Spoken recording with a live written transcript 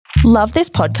Love this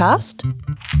podcast?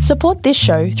 Support this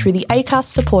show through the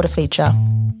Acast supporter feature.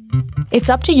 It's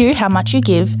up to you how much you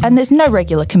give, and there's no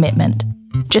regular commitment.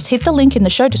 Just hit the link in the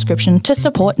show description to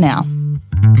support now.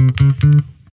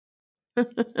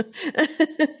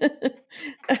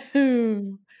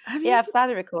 I've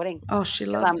started recording. Oh, she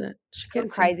loves it. I'm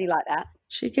crazy like that.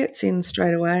 She gets in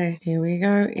straight away. Here we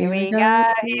go. Here we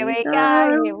go.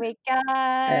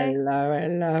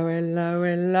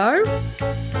 Hello.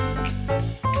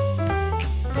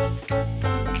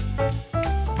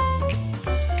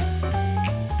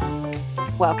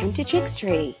 Welcome to Chicks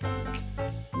Tree.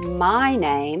 My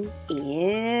name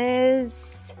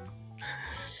is...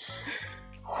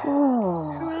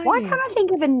 why can't I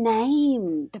think of a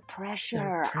name? The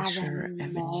pressure of a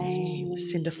name.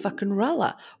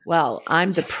 Cinderfucking-rella. Well,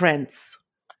 I'm the prince.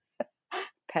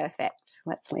 Perfect.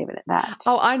 Let's leave it at that.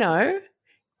 Oh, I know.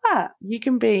 What? You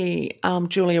can be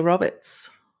Julia Roberts.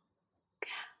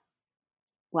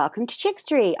 Welcome to Chicks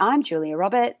Tree. I'm Julia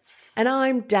Roberts. And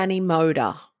I'm Danny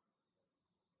Moder.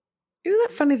 Isn't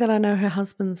that funny that I know her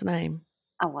husband's name?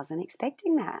 I wasn't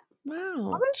expecting that.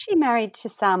 Wow. Wasn't she married to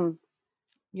some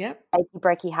Yep. achy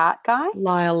breaky heart guy?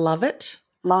 Lyle Lovett.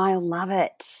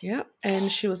 Yep.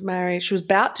 And she was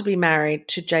about to be married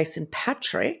to Jason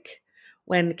Patrick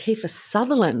when Kiefer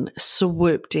Sutherland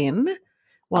swooped in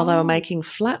while they were making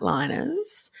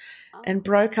Flatliners and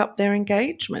broke up their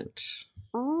engagement.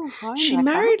 She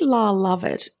married Lyle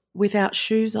Lovett without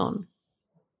shoes on.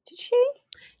 Did she?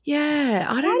 Yeah,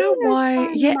 I don't know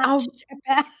why.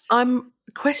 I'm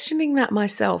questioning that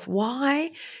myself.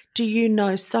 Why do you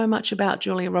know so much about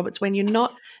Julia Roberts when you're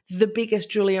not the biggest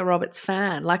Julia Roberts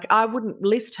fan? Like, I wouldn't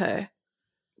list her.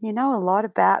 You know a lot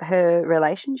about her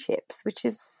relationships, which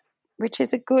is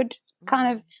a good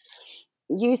kind of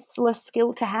useless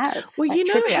skill to have. Well, you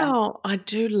know how I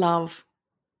do love,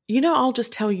 I'll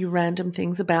just tell you random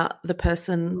things about the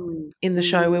person in the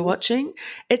show we're watching.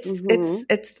 It's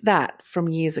that from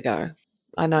years ago.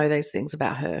 I know these things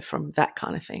about her from that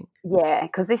kind of thing. Yeah,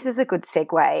 because this is a good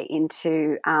segue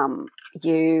into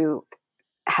you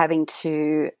having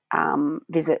to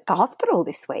visit the hospital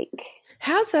this week.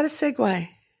 How's that a segue?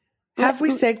 Have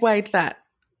we segued that?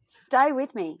 Stay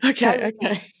with me. Okay.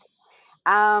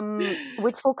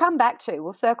 Which we'll come back to.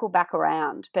 We'll circle back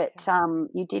around. But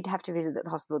you did have to visit the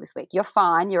hospital this week. You're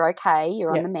fine. You're okay.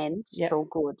 You're on the mend. It's all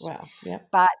good. Wow. Yeah.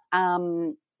 But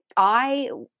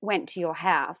I went to your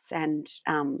house and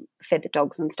fed the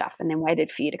dogs and stuff, and then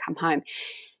waited for you to come home.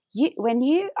 I don't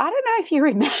know if you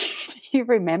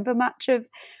remember much of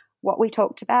what we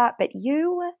talked about, but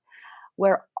you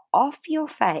were off your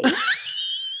face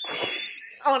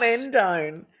on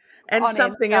endone and on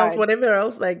something else, whatever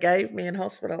else they gave me in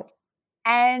hospital.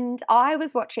 And I've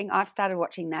started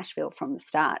watching Nashville from the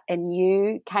start, and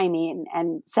you came in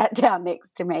and sat down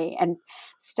next to me and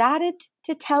started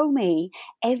to tell me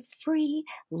every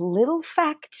little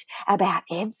fact about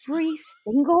every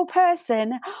single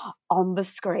person on the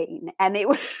screen. And it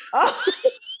was,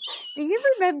 do you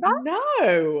remember?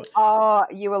 No. Oh,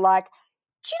 you were like,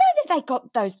 do you know that they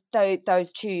got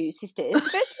those two sisters?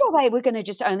 First of all, they were going to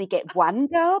just only get one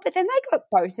girl, but then they got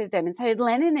both of them. And so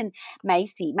Lennon and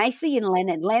Macy and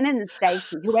Lennon and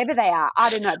Stacey, whoever they are, I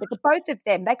don't know, but the both of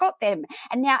them, they got them.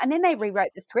 And then they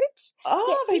rewrote the script.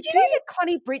 Oh, yeah. Did you know that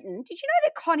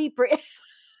Connie Britton?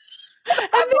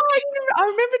 I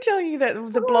remember telling you that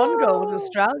the blonde girl was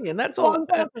Australian. That's all. Blonde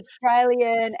girl was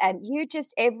Australian, and you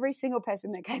just every single person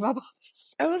that came up on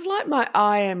this. It was like my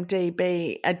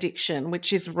IMDb addiction,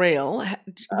 which is real,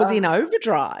 was in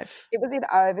overdrive. It was in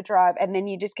overdrive, and then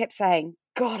you just kept saying,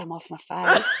 "God, I'm off my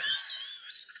face."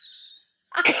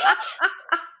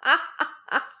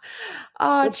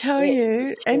 I tell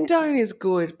you, endone is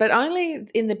good, but only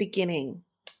in the beginning.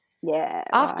 Yeah.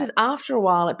 After a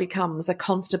while, it becomes a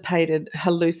constipated,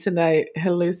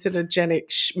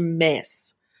 hallucinogenic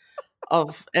mess.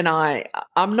 I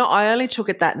only took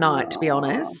it that night, to be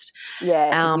honest.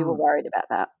 Yeah, you were worried about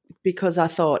that because I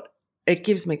thought it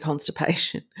gives me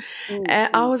constipation. And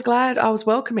I was glad I was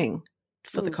welcoming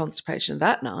for the constipation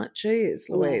that night. Jeez,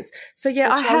 Louise. So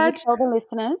I had tell the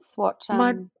listeners what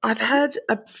I've had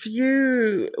a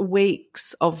few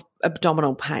weeks of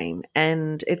abdominal pain,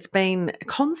 and it's been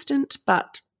constant,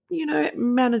 but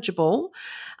manageable.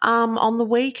 On the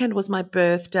weekend was my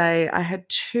birthday. I had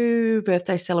 2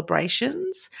 birthday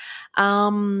celebrations.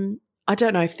 I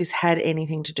don't know if this had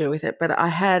anything to do with it, but I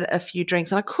had a few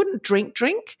drinks, and I couldn't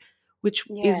drink, which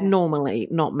is normally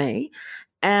not me.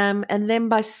 And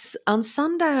then on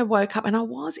Sunday I woke up and I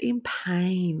was in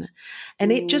pain,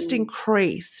 and it just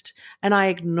increased, and I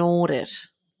ignored it.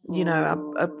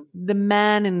 The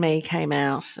man in me came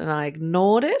out, and I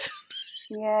ignored it.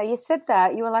 Yeah, you said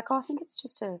that. You were like, oh, I think it's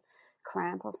just a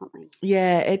cramp or something.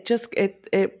 Yeah, it just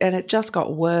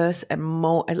got worse and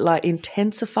more, like,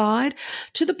 intensified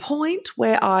to the point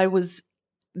where I was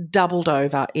doubled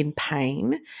over in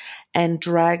pain and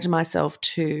dragged myself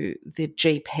to the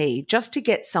GP just to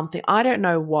get something. I don't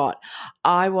know what.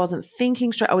 I wasn't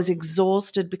thinking straight. I was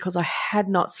exhausted because I had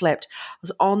not slept. I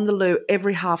was on the loo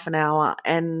every half an hour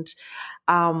and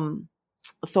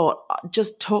thought,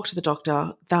 just talk to the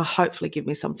doctor. They'll hopefully give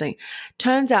me something.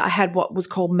 Turns out I had what was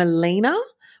called melena,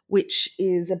 which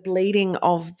is a bleeding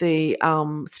of the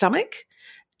stomach,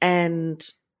 and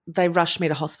they rushed me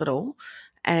to hospital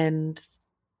and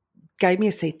gave me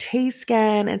a CT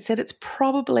scan and said it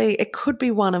could be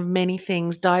one of many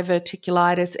things,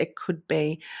 diverticulitis, it could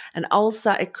be an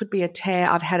ulcer, it could be a tear.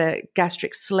 I've had a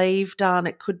gastric sleeve done.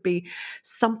 It could be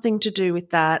something to do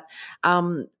with that.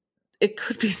 It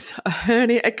could be a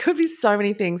hernia. It could be so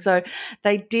many things. So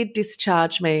they did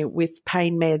discharge me with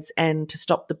pain meds and to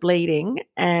stop the bleeding.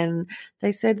 And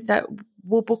they said that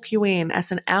we'll book you in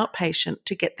as an outpatient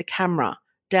to get the camera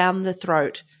down the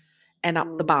throat and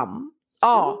up the bum.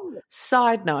 Oh,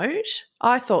 side note,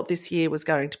 I thought this year was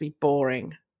going to be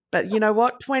boring. But you know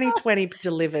what? 2020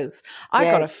 delivers. I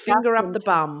got a finger up the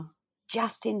bum.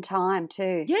 Just in time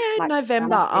too. Yeah, like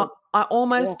November. I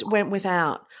almost went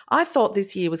without. I thought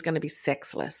this year was going to be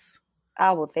sexless.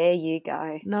 Oh, well, there you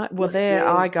go. No, well, there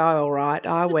I go, all right.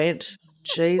 I went.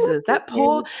 Jesus, that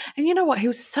poor – and you know what? He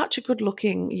was such a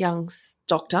good-looking young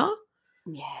doctor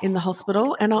in the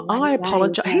hospital, and I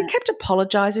apologise. He kept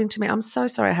apologising to me. I'm so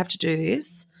sorry I have to do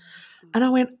this. And I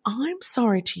went, I'm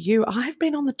sorry to you. I've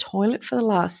been on the toilet for the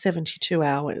last 72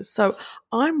 hours, so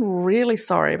I'm really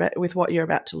sorry with what you're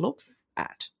about to look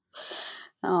at.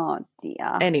 Oh,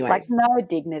 dear. Anyway. Like no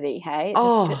dignity, hey?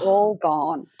 Just all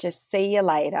gone. Just see you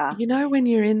later. You know when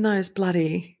you're in those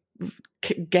bloody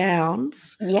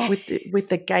gowns with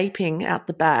the gaping out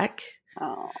the back,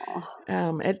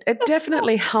 it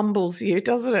definitely humbles you,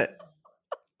 doesn't it?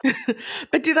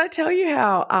 But did I tell you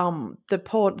how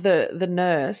the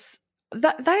nurse –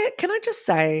 can I just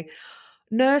say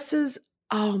nurses,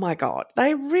 oh, my God,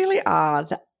 they really are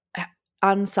the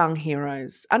unsung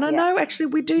heroes. And I know actually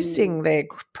we do sing their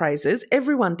praises.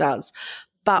 Everyone does.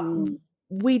 But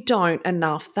we don't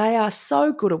enough. They are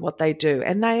so good at what they do,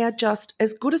 and they are just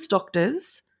as good as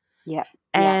doctors. Yeah.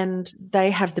 And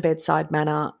they have the bedside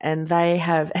manner, and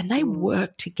they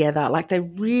work together. Like they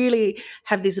really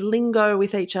have this lingo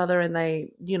with each other, and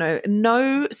they,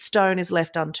 no stone is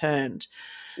left unturned.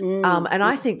 And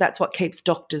I think that's what keeps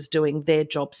doctors doing their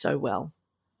job so well.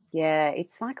 Yeah,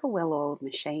 it's like a well-oiled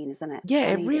machine, isn't it? Yeah,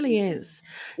 it really is.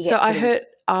 So I heard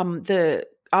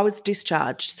I was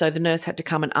discharged, so the nurse had to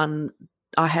come and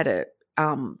I had a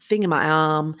thing in my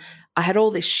arm. I had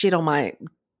all this shit on my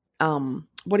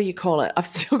what do you call it? I've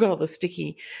still got all the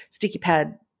sticky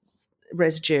pad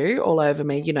residue all over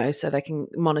me, so they can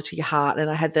monitor your heart. And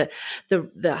I had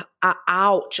the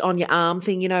ouch on your arm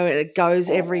thing, it goes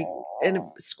and it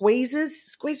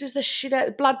squeezes the shit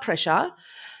out, blood pressure.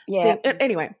 Yeah.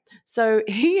 Anyway, so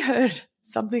he heard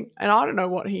something, and I don't know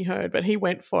what he heard, but he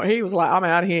was like, I'm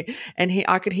out of here. And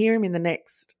I could hear him in the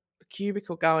next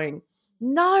cubicle going,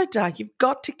 no, Doug, you've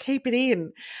got to keep it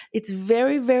in. It's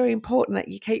very, very important that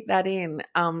you keep that in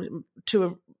to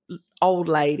an old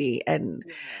lady. And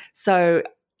so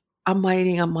I'm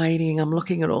waiting. I'm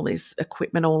looking at all this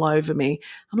equipment all over me.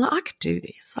 I'm like, I could do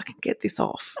this. I can get this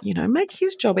off, make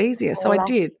his job easier. So I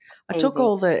did. I took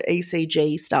all the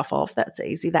ECG stuff off. That's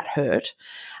easy. That hurt.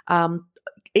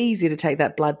 Easy to take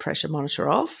that blood pressure monitor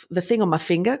off. The thing on my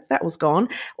finger, that was gone.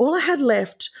 All I had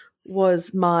left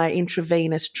was my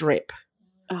intravenous drip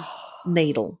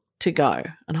needle to go.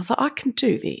 And I was like, I can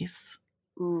do this.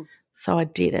 So I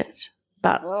did it.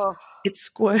 But it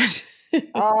squirted.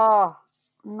 Oh,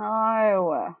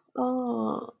 no.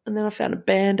 Oh, and then I found a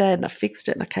Band-Aid and I fixed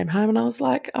it and I came home and I was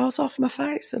off my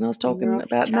face and I was talking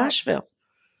about Nashville.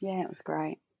 Yeah, it was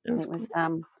great. It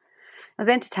was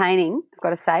entertaining, I've got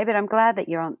to say, but I'm glad that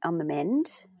you're on the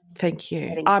mend. Thank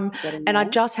you. I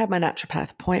just had my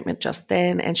naturopath appointment just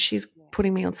then, and she's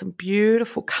putting me on some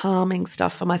beautiful calming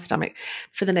stuff for my stomach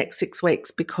for the next 6 weeks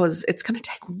because it's going to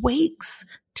take weeks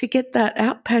to get that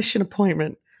outpatient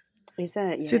appointment. Is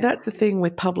it? Yeah. See, that's the thing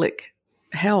with public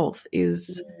health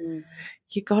is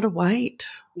you got to wait.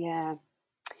 Yeah.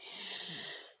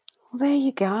 Well, there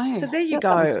you go. So there you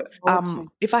go.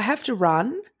 If I have to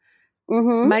run,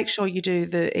 make sure you do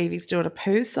the Evie's Doing a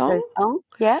Poo song.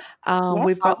 Yeah.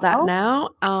 We've got that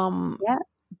now.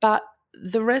 But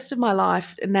the rest of my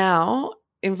life now,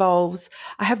 involves,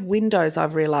 I have windows,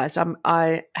 I've realised.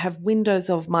 I have windows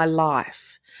of my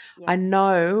life. Yeah. I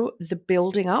know the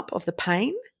building up of the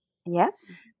pain Yeah.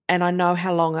 and I know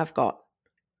how long I've got.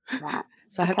 Right.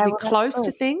 So I have to be close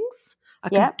to things. I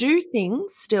can do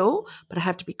things still, but I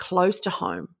have to be close to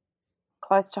home.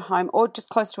 Close to home, or just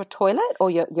close to a toilet, or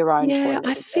your own toilet?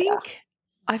 Yeah,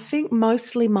 I think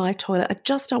mostly my toilet. I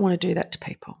just don't want to do that to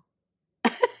people.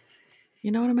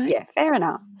 You know what I mean? Yeah, fair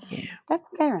enough. Yeah. That's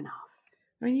fair enough.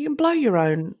 I mean, you can blow your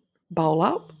own bowl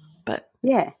up, but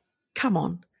yeah, come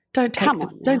on. Don't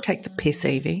take the piss,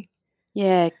 Evie.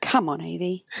 Yeah, come on,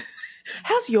 Evie.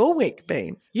 How's your week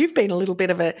been? You've been a little bit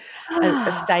of a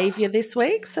saviour this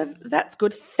week, so that's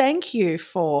good. Thank you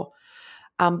for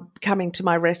coming to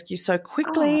my rescue so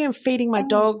quickly and feeding my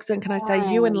dogs. And can I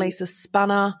say, you and Lisa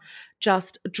Spunner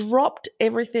just dropped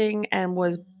everything and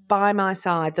was by my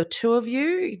side. The two of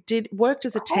you worked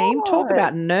as a team. Talk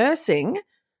about nursing.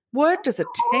 Worked as a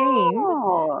team.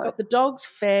 Got the dogs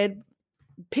fed,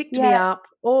 picked me up,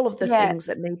 all of the things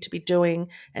that need to be doing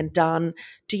and done.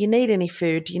 Do you need any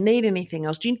food? Do you need anything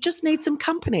else? Do you just need some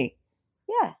company?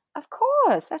 Yeah, of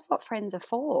course. That's what friends are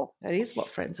for. That is what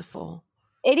friends are for.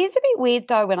 It is a bit weird,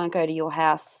 though, when I go to your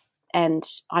house and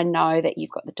I know that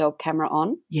you've got the dog camera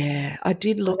on. Yeah, I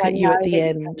did look at you at the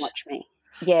end. You can watch me.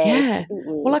 Yeah. It's a bit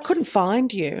weird. Well, I couldn't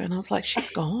find you, and I was like, she's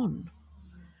gone.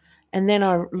 And then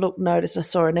I noticed I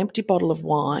saw an empty bottle of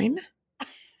wine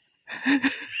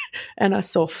and I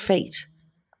saw feet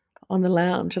on the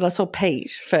lounge, and I saw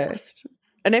Pete first.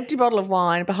 An empty bottle of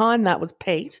wine. Behind that was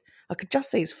Pete. I could just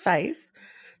see his face.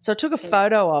 So I took a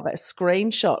photo of it, a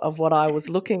screenshot of what I was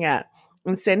looking at,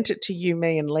 and sent it to you,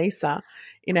 me, and Lisa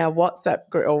in our WhatsApp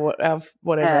group or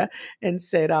whatever, and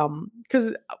said,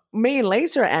 because me and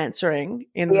Lisa are answering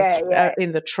in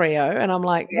the trio, and I'm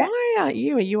like, why aren't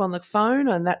you? Are you on the phone?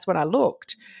 And that's when I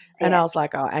looked, and I was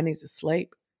like, oh, Annie's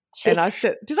asleep. And I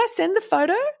said, did I send the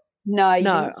photo? No, you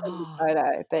didn't send the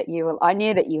photo, but I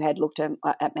knew that you had looked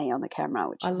at me on the camera,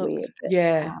 which is weird.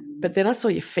 But, but then I saw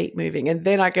your feet moving, and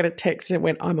then I get a text and it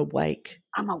went, I'm awake.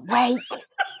 I'm awake.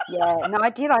 No,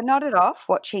 I did. I nodded off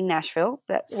watching Nashville.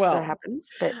 That's what happens.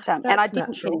 But and I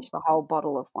didn't finish the whole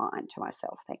bottle of wine to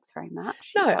myself. Thanks very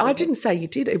much. No, I didn't say you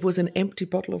did. It was an empty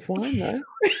bottle of wine, though.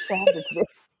 It sounded good.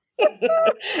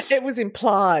 It was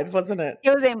implied, wasn't it?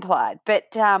 It was implied.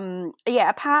 But,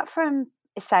 apart from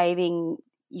saving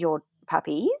your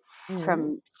puppies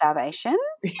from starvation,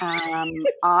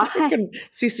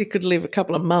 Sissy could live a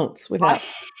couple of months without.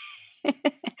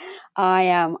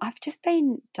 I've just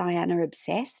been Diana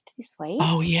obsessed this week.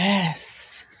 Oh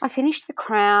yes, I finished The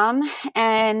Crown,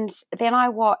 and then I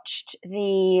watched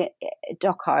the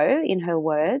doco, In Her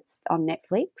Words, on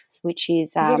Netflix, which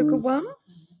is that a good one?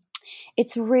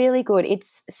 It's really good.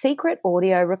 It's secret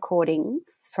audio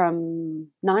recordings from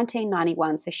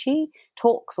 1991, so she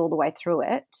talks all the way through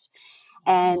it.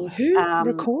 And who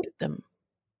recorded them?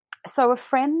 So a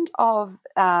friend of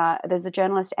there's a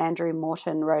journalist, Andrew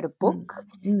Morton, wrote a book.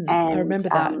 And, I remember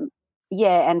that.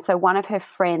 And so one of her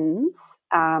friends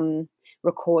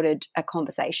recorded a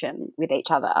conversation with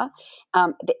each other.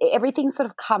 Everything's sort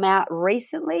of come out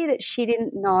recently that she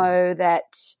didn't know that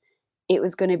it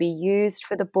was going to be used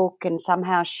for the book, and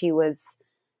somehow she was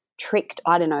tricked.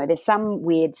 I don't know. There's some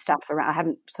weird stuff around. I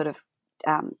haven't sort of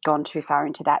gone too far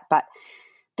into that, but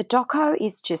the doco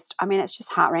is just, it's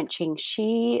just heart-wrenching.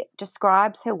 She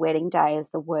describes her wedding day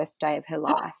as the worst day of her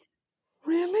life.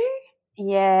 Really?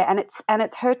 Yeah, and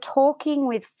it's her talking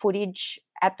with footage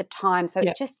at the time, so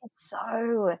it just is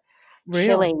so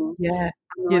chilling. Yeah,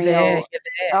 unreal. You're there.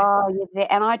 Oh, you're there.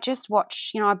 And I just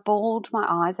watched, I bawled my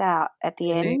eyes out at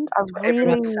the end. I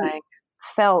really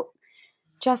felt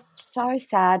just so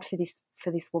sad for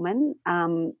this woman.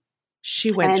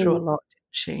 She went through a lot, didn't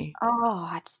she? Oh,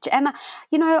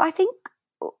 I think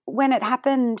when it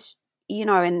happened,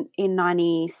 in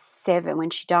 97 when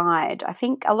she died, I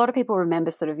think a lot of people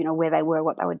remember sort of, where they were,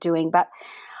 what they were doing.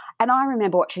 And I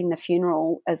remember watching the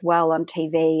funeral as well on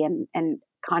TV and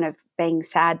kind of being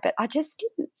sad, but I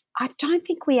don't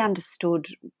think we understood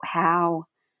how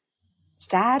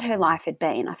sad her life had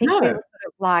been. I think we were sort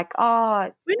of like,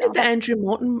 oh. When did the Andrew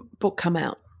Morton book come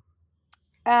out?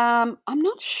 I'm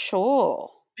not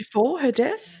sure. Before her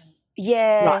death?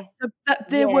 Yeah. Right. So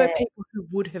there were people who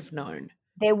would have known.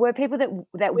 There were people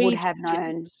that would have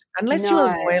known. Unless you were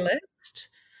a royalist,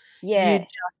 you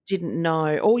just didn't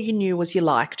know. All you knew was you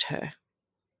liked her.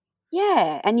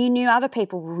 Yeah, and you knew other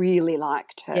people really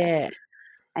liked her. Yeah.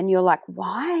 And you're like,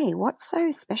 why? What's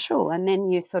so special? And then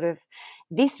you sort of,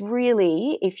 this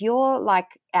really, if you're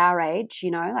like our age,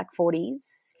 like 40s,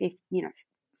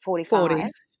 45. 40s.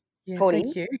 Yeah, 40,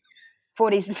 thank you.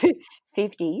 40s,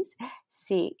 50s,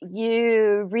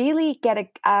 you really get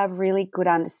a really good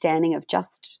understanding of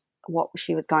just what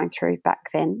she was going through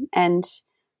back then. And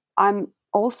I'm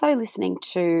also listening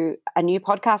to a new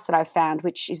podcast that I've found,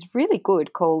 which is really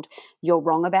good, called You're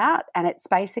Wrong About. And it's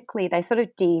basically, they sort of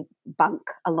debunk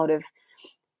a lot of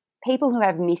people who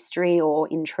have mystery or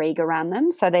intrigue around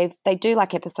them. So they do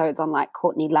like episodes on like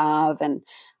Courtney Love and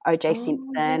O.J.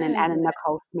 Simpson and Anna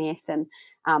Nicole Smith, and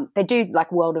they do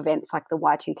like world events like the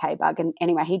Y2K bug. And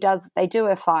anyway, they do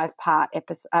a 5-part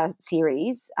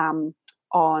series on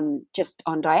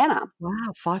Diana. Wow,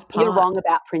 5 parts. You're Wrong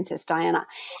About Princess Diana.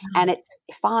 And it's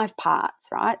 5 parts,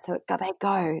 right? So they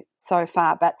go so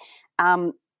far, but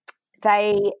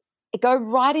they go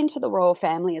right into the royal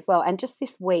family as well. And just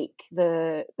this week,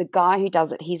 the guy who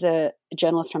does it, he's a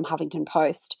journalist from Huffington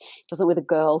Post, does it with a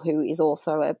girl who is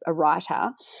also a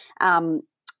writer.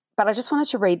 But I just wanted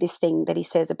to read this thing that he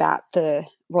says about the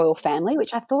royal family,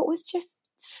 which I thought was just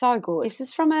so good. This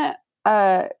is from a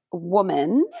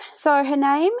woman. So her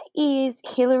name is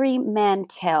Hilary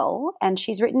Mantel, and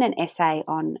she's written an essay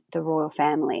on the royal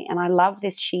family. And I love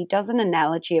this. She does an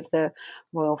analogy of the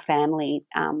royal family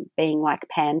being like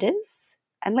pandas.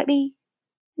 And let me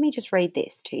just read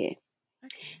this to you.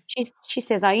 Okay. She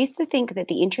says, I used to think that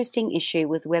the interesting issue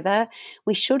was whether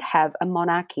we should have a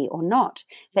monarchy or not.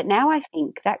 But now I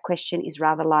think that question is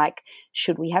rather like,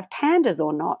 should we have pandas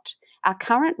or not? Our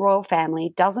current royal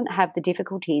family doesn't have the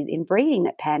difficulties in breeding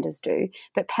that pandas do,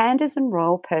 but pandas and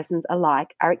royal persons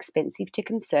alike are expensive to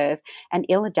conserve and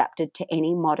ill-adapted to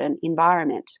any modern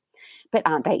environment. But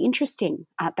aren't they interesting?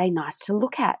 Aren't they nice to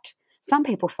look at? Some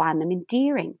people find them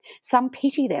endearing. Some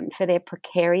pity them for their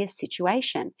precarious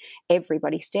situation.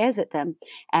 Everybody stares at them,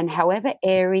 and however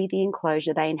airy the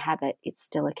enclosure they inhabit, it's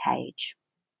still a cage.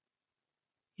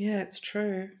 Yeah, it's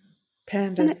true.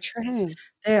 Pandas. Isn't it true?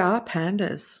 They are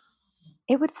pandas.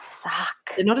 It would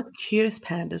suck. They're not as cute as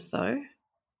pandas, though.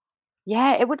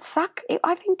 Yeah, it would suck.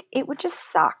 I think it would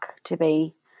just suck to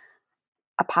be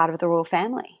a part of the royal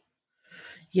family.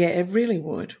 Yeah, it really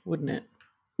would, wouldn't it?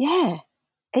 Yeah.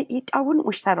 I wouldn't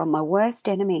wish that on my worst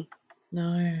enemy.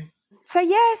 No. So,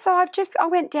 yeah, I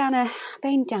went down a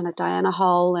Diana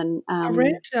hole and I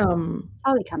read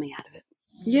slowly coming out of it.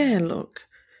 Yeah, look.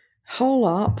 Hole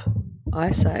up,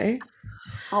 I say.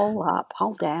 Hole up,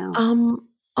 hole down.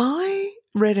 I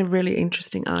read a really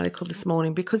interesting article this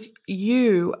morning because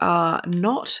you are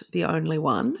not the only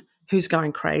one who's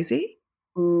going crazy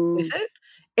with it.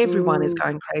 Everyone is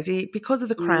going crazy because of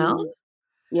The Crown.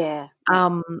 Yeah.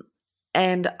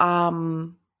 And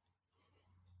the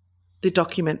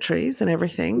documentaries and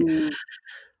everything.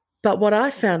 But what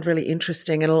I found really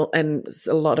interesting, and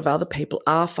a lot of other people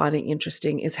are finding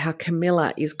interesting, is how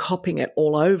Camilla is copying it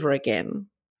all over again.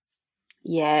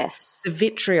 Yes. The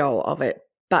vitriol of it.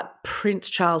 But Prince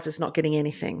Charles is not getting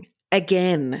anything.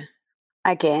 Again.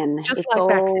 Just it's like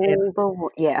back then.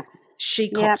 Yeah. She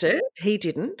copped it. He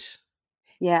didn't.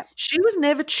 Yeah. She was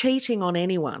never cheating on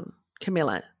anyone,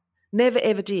 Camilla. Never,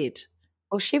 ever did.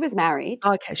 Well, she was married.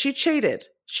 Okay, she cheated.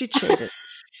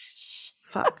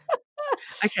 Fuck.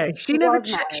 Okay, she never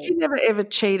ever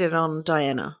cheated on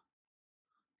Diana.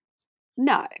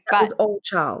 No, that was all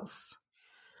Charles.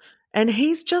 And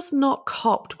he's just not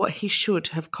copped what he should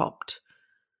have copped.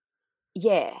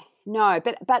 Yeah, no,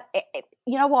 but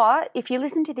you know what? If you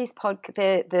listen to this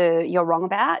podcast, the You're Wrong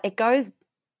About, it goes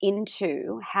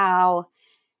into how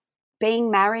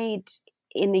being married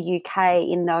in the UK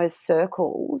in those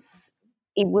circles,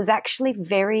 it was actually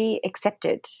very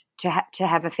accepted to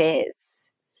have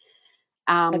affairs.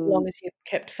 As long as you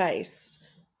kept face.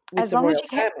 As long as you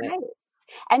kept face.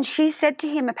 And she said to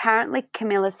him, apparently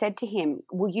Camilla said to him,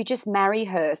 will you just marry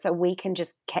her so we can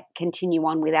just continue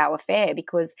on with our affair?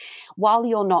 Because while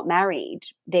you're not married,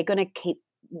 they're going to keep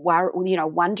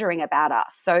wondering about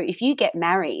us. So if you get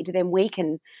married, then we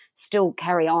can still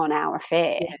carry on our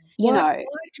affair. Yeah. Why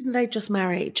didn't they just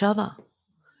marry each other?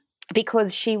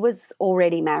 Because she was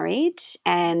already married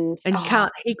and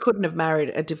he couldn't have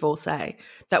married a divorcee.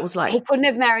 That was like, he couldn't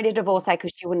have married a divorcee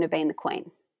because she wouldn't have been the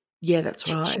queen. Yeah,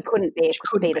 that's right. She couldn't be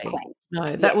the queen. No,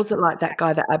 that wasn't like that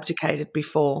guy that abdicated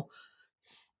before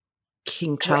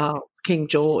King Charles, King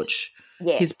George,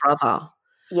 his brother.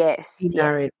 Yes. He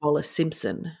married Wallis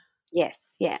Simpson.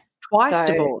 Yes, yeah. Twice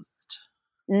divorced.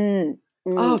 Oh,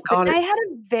 God. But they had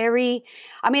a very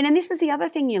 – and this is the other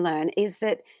thing you learn is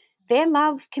that their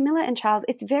love, Camilla and Charles,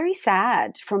 it's very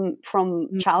sad from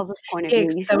Charles's point of view.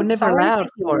 They were never allowed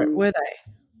for it, were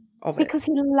they? Because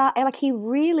he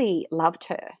really loved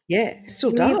her. Yeah, he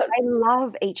still does. They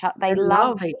love each other. They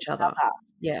love each other.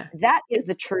 Yeah. That is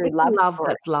the true love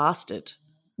that's lasted.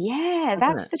 Yeah, hasn't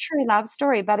that's it? the true love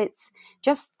story, but it's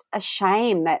just a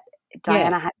shame that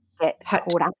Diana had to get Had to-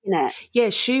 caught up in it. Yeah,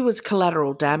 she was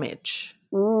collateral damage.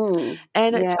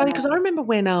 And it's Yeah. funny because I remember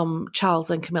when Charles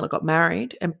and Camilla got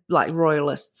married and like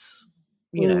royalists,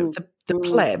 you know, the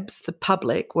plebs, the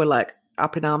public were like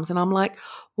up in arms. And I'm like,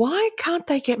 why can't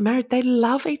they get married? They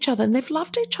love each other and they've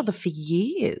loved each other for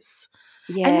years.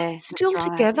 Yeah, And they're that's still right.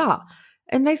 together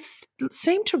and they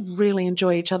seem to really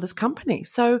enjoy each other's company.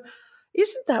 So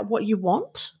isn't that what you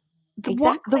want? The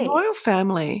Exactly. royal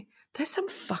family, there's some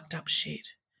fucked up shit.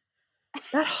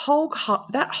 That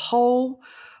whole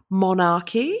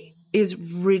monarchy is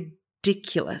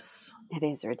ridiculous. It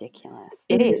is ridiculous.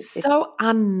 It is so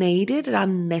unneeded and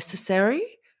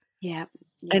unnecessary. Yeah.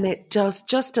 And it just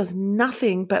does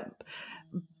nothing but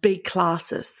be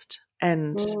classist.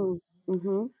 And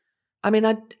I mean,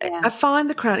 I find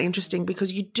the Crown interesting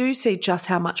because you do see just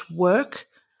how much work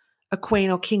a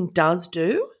queen or king does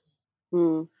do.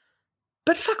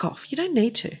 But fuck off. You don't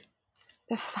need to.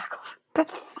 But fuck off.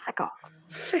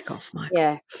 Feck off, Michael.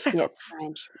 Yeah. Feck Yeah, off. it's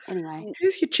strange. Anyway.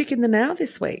 Who's your chick in the now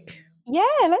this week? Yeah,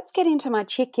 let's get into my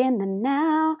chick in the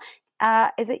now.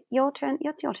 Is it your turn?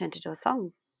 It's your turn to do a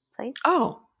song, please.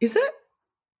 Oh, is it?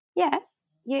 Yeah.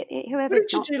 Whoever's What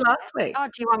did you do last week? Oh,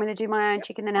 do you want me to do my own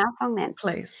chick in the now song then?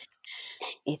 Please.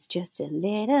 It's just a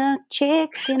little chick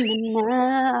in the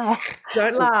now.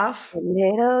 Don't laugh. A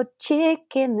little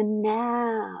chick in the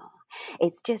now.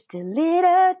 It's just a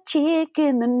little chick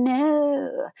in the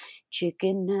now.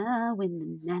 Chicken now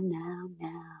in the now.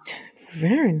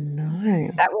 Very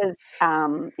nice. That was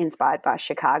inspired by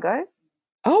Chicago.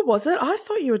 Oh, was it? I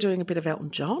thought you were doing a bit of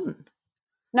Elton John.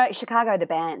 No, Chicago the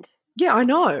band. Yeah, I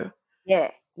know.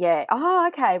 Yeah. Oh,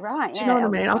 okay, right. Do you know what I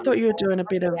mean? I thought you were doing a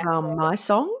bit of my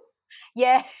song.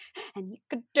 Yeah, and you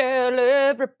could tell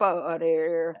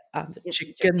everybody. I'm the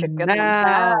chicken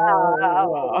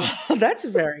now. That's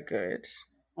very good.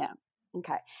 Yeah.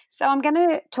 Okay. So I'm going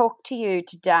to talk to you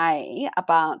today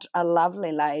about a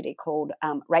lovely lady called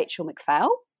Rachel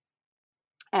McPhail.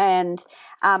 And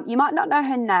you might not know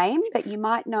her name, but you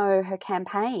might know her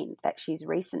campaign that she's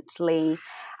recently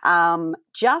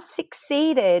just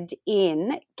succeeded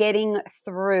in getting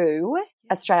through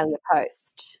Australia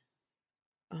Post.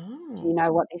 Oh. Do you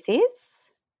know what this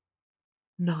is?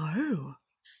 No.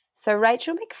 So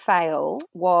Rachel McPhail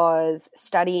was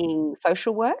studying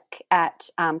social work at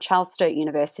Charles Sturt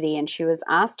University, and she was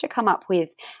asked to come up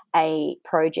with a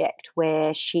project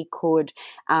where she could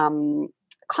kind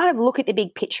of look at the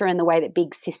big picture and the way that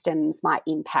big systems might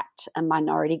impact a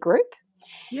minority group.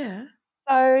 Yeah.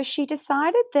 So she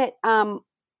decided that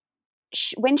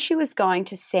when she was going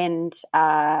to send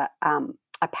a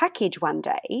package one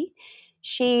day,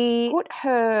 she put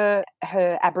her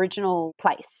Aboriginal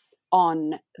place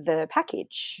on the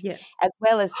package, as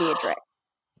well as the address.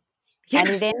 Yes. And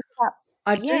it ended up,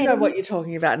 I do know what you're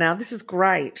talking about now. This is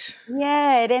great.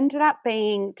 Yeah, it ended up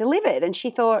being delivered, and she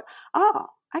thought, oh,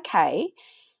 okay.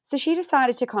 So she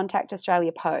decided to contact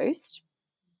Australia Post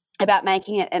about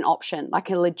making it an option,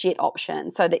 like a legit option,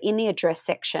 so that in the address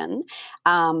section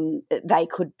they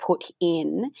could put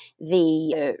in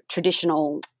the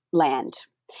traditional land.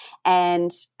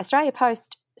 And Australia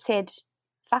Post said,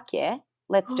 fuck yeah,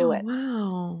 let's do it.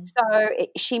 Wow. So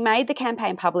she made the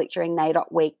campaign public during NAIDOC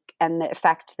week and the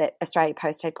fact that Australia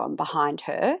Post had gone behind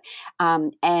her.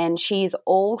 And she's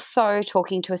also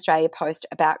talking to Australia Post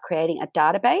about creating a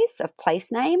database of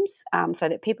place names so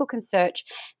that people can search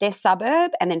their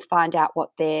suburb and then find out what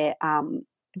their land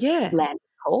is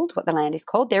called, what the land is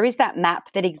called. There is that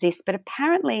map that exists, but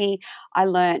apparently I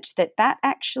learnt that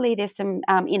actually there's some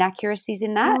inaccuracies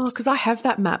in that. Oh, because I have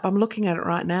that map. I'm looking at it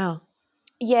right now.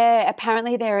 Yeah,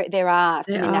 apparently there are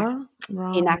some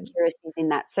inaccuracies in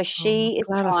that. So she is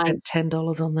glad I spent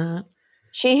 $10 on that.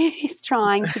 She is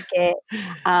trying to get,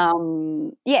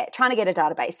 trying to get a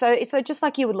database. So just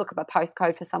like you would look up a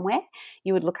postcode for somewhere,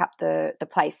 you would look up the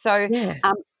place. So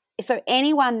so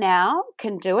anyone now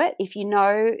can do it. If you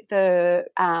know the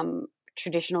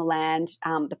traditional land,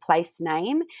 the place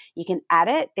name, you can add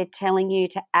it. They're telling you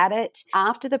to add it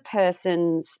after the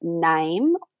person's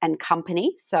name and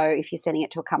company. So if you're sending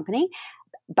it to a company,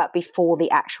 but before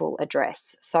the actual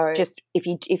address. So just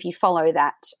if you follow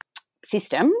that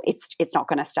system, it's not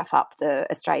going to stuff up the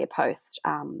Australia Post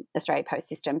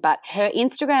system. But her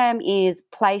Instagram is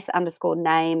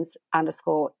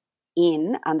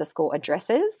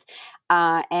place_names_in_addresses.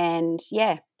 And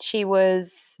she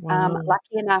was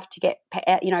lucky enough to get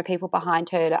people behind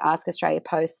her to ask Australia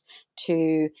Post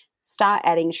to start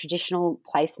adding traditional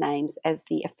place names as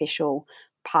the official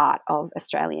part of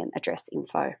Australian address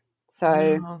info.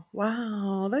 So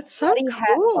wow, that's so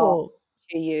cool.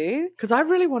 to you. Because I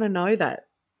really want to know that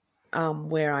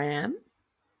where I am.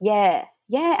 Yeah.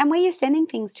 Yeah, and where you're sending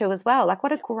things to as well. Like,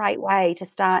 what a great way to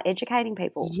start educating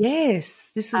people. Yes,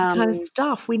 this is the kind of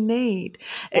stuff we need.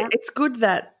 Yeah. It's good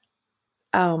that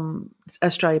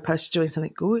Australia Post is doing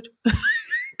something good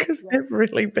because they've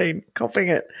really been copying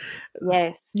it.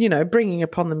 Yes. You know, bringing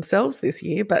upon themselves this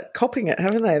year, but copying it,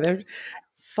 haven't they? They're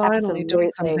finally doing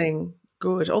Absolutely. something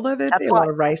good. Although there'd That's be a lot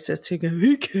of racists who go,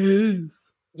 who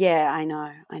cares? Yeah, I know.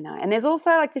 And there's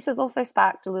also, like, this has also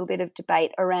sparked a little bit of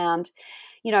debate around,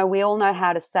 you know, we all know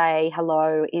how to say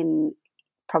hello in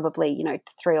probably, you know,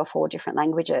 3 or 4 different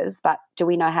languages, but do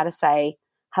we know how to say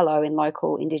hello in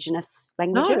local Indigenous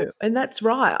languages? No, and that's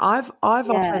right. I've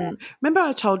often remember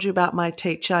I told you about my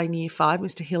teacher in Year 5,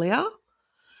 Mr. Hillier,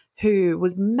 who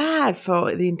was mad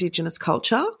for the Indigenous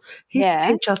culture. He used to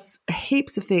teach us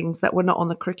heaps of things that were not on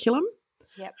the curriculum.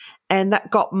 Yep. And that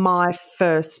got my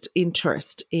first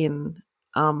interest in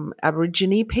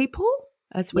Aborigine people,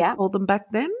 as we called them back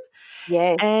then.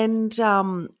 Yes. And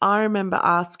I remember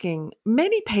asking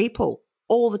many people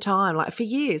all the time, like for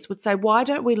years, would say, why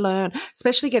don't we learn,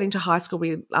 especially getting to high school,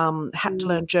 we had to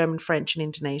learn German, French and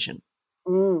Indonesian.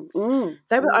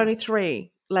 They were only 3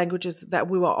 languages that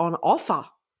we were on offer.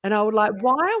 And I would like,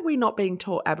 why are we not being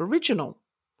taught Aboriginal?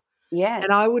 Yes.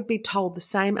 And I would be told the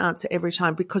same answer every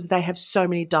time because they have so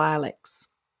many dialects.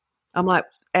 I'm like,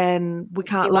 and we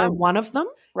can't learn one of them?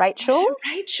 Rachel?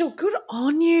 Rachel, good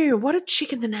on you. What a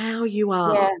chicken the now you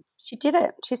are. Yeah, she did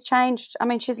it. She's changed. I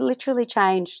mean, she's literally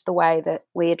changed the way that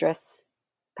we address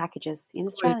packages in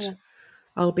Australia.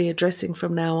 I'll be addressing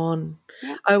from now on.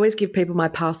 Yeah. I always give people my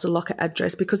pastor locker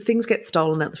address because things get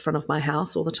stolen at the front of my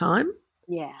house all the time.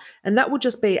 Yeah. And that will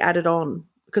just be added on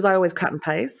because I always cut and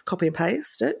paste, copy and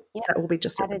paste it. Yep. That will be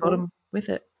just at the bottom with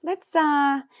it. Let's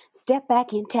step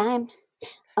back in time.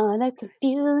 All the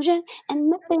confusion and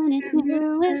nothing is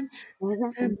new. There's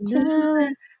nothing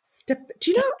to it.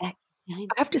 Do you know, I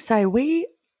have to say, we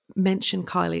mention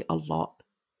Kylie a lot.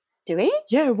 Do we?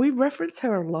 Yeah, we reference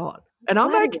her a lot. And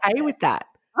I'm okay with that.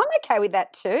 I'm okay with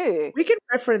that too. We can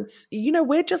reference, you know,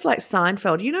 we're just like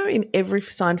Seinfeld. You know, in every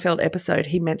Seinfeld episode,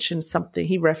 he mentions something,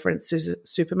 he references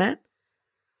Superman.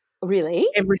 Really?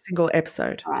 Every single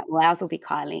episode. All right, well, ours will be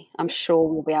Kylie. I'm sure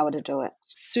we'll be able to do it.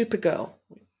 Supergirl.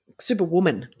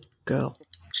 Superwoman girl.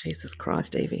 Jesus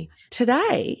Christ, Evie.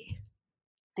 Today,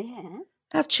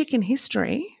 our chicken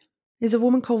history is a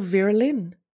woman called Vera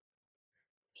Lynn.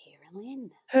 Vera Lynn.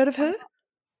 Heard of her?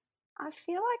 I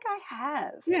feel like I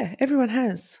have. Yeah, everyone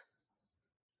has.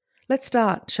 Let's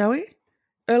start, shall we?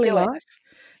 Early life.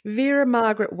 Vera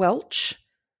Margaret Welch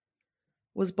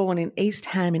was born in East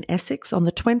Ham in Essex on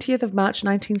the 20th of March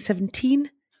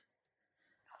 1917.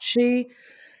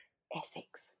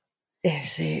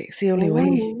 Essex, the only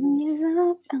way.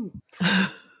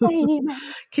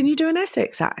 Can you do an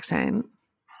Essex accent?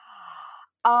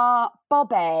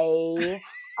 Bobby, I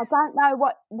don't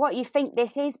know what you think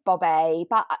this is, Bobby,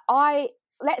 but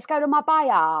let's go to my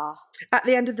bar. At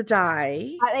the end of the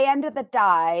day. At the end of the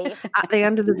day. At the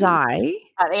end of the day.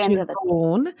 At the end of the day.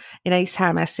 Born in East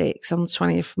Ham, Essex on the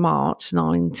 20th of March,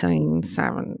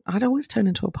 1907. I'd always turn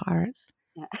into a pirate.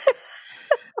 Yeah.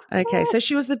 Okay, so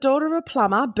she was the daughter of a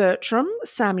plumber, Bertram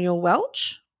Samuel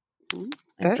Welch,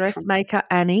 and dressmaker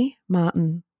Annie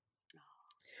Martin.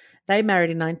 They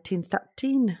married in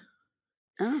 1913.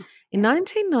 Oh. In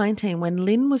 1919, when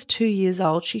Lynn was 2 years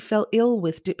old, she fell ill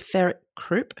with diphtheritic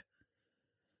croup.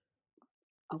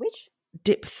 Which?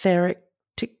 Diphtheritic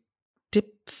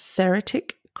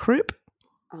croup.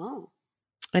 Oh.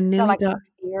 And so like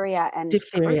diphtheria and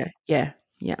diphtheria, croup. Yeah.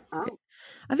 Oh.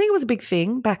 I think it was a big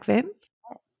thing back then.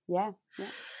 Yeah.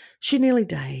 She nearly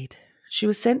died. She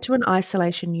was sent to an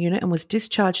isolation unit and was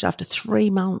discharged after 3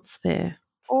 months there.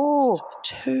 Oh. Just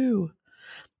 2.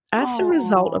 As a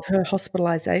result of her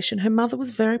hospitalisation, her mother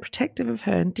was very protective of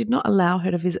her and did not allow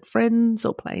her to visit friends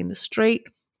or play in the street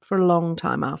for a long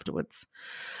time afterwards.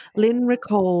 Lynn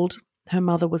recalled her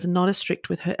mother was not as strict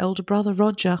with her elder brother,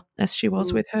 Roger, as she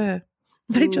was with her.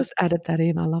 They just added that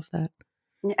in. I love that.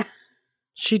 Yeah.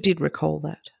 She did recall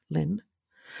that, Lynn.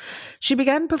 She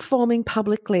began performing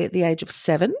publicly at the age of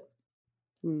 7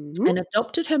 and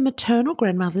adopted her maternal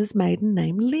grandmother's maiden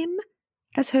name, Lynn,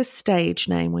 as her stage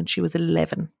name when she was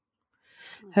 11.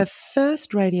 Her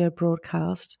first radio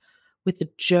broadcast with the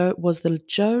Joe Loss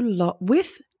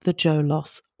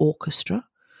Orchestra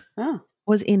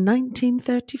was in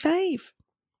 1935.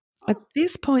 At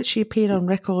this point, she appeared on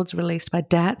records released by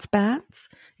dance bands,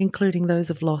 including those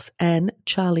of Loss and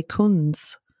Charlie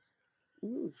Kunz.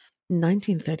 In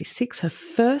 1936, her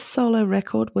first solo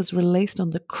record was released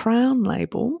on the Crown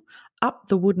label, Up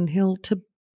the Wooden Hill to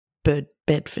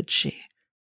Bedfordshire.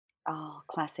 Oh,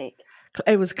 classic.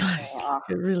 It was classic. Oh,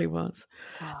 It really was.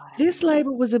 God. This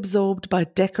label was absorbed by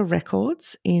Decca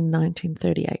Records in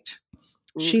 1938.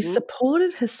 She Mhm.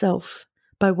 supported herself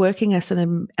by working as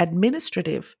an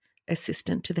administrative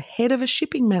assistant to the head of a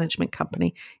shipping management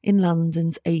company in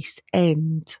London's East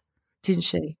End. Didn't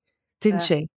she? Didn't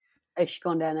she? She's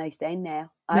gone down East End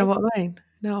now. Know what I mean?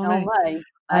 Know what I mean? Oh, mate.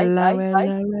 Hello, Hey,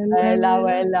 hello,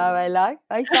 hello, hello.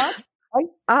 Hey, Sarge. Hey.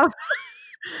 Oh.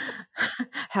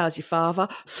 How's your father?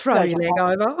 Throw How's your your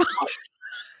leg over.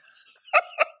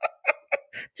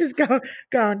 Just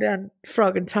going down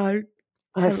Frog and Toad.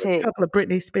 That's Have it. a couple of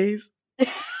Britney Spears. Is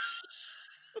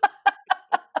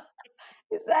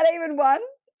that even one?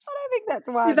 I don't think that's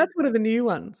one. Yeah, that's one of the new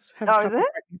ones. Have a Oh, couple is of it?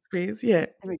 Britney Spears. Yeah.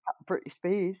 Every couple of Britney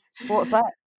Spears. What's that?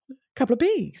 Couple of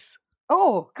bees.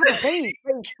 Oh, a couple of bees.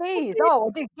 Britney Spears. Oh,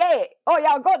 I do get it. Oh,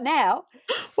 yeah, I got now.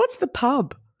 What's the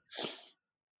pub?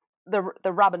 The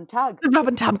Rub and Tug. The Rub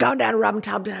and Tub. Going down to Rub and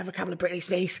Tub to have a couple of Britney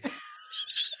Spears.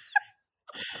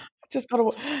 Just got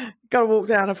to walk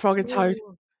down a Frog and Toad.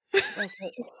 That's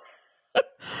it.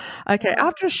 Okay,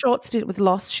 after a short stint with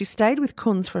Lost, she stayed with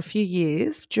Kunz for a few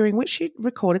years, during which she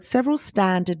recorded several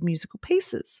standard musical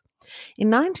pieces. In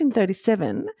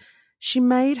 1937, she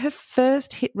made her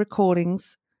first hit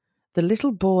recordings, The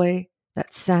Little Boy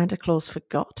That Santa Claus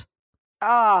Forgot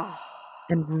Oh.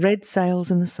 and Red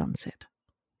Sails in the Sunset.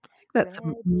 I think that's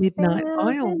a Midnight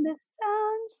Oil. In the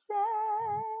sunset.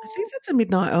 I think that's a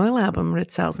Midnight Oil album,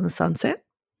 Red Sails in the Sunset.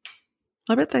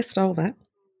 I bet they stole that.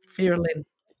 Vera Lynn.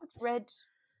 What's Red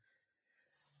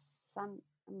Sun?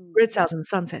 Red Sails in the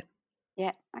Sunset.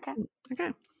 Yeah, okay.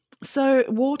 Okay. So,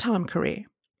 wartime career.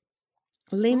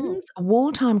 Lynn's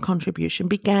wartime contribution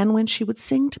began when she would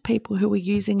sing to people who were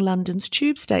using London's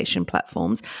tube station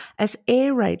platforms as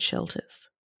air raid shelters.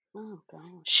 Oh, God.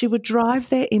 She would drive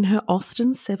there in her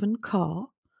Austin 7 car.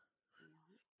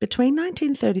 Between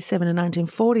 1937 and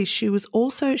 1940,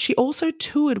 she also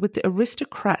toured with the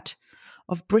aristocrat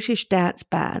of British dance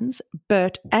bands,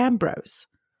 Bert Ambrose.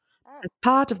 As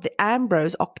part of the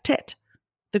Ambrose Octet,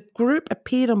 the group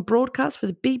appeared on broadcast for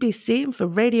the BBC and for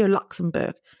Radio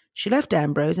Luxembourg. She left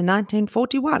Ambrose in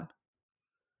 1941.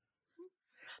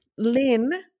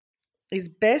 Lynn is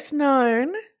best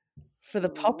known for the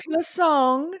popular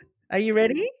song. Are you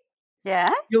ready? Yeah.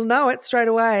 You'll know it straight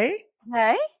away.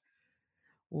 Hey.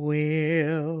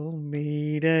 We'll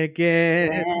meet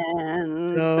again. And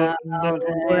Don't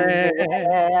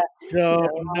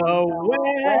know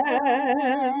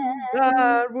where,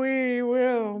 but we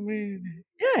will meet.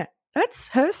 Yeah, that's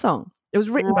her song. It was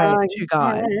written by two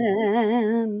guys.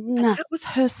 And that was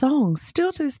her song,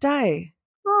 still to this day.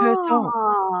 Her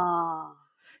song.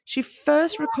 She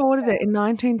first recorded it in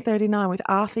 1939 with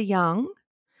Arthur Young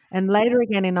and later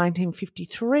again in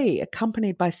 1953,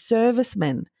 accompanied by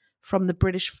servicemen from the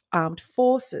British Armed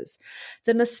Forces.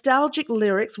 The nostalgic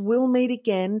lyrics, we'll meet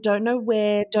again, don't know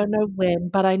where, don't know when,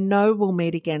 but I know we'll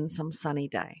meet again some sunny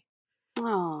day,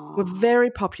 were very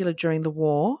popular during the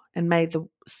war and made the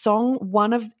song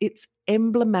one of its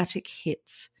emblematic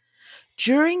hits.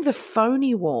 During the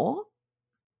Phony War.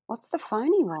 What's the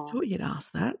Phony War? I thought you'd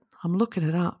ask that. I'm looking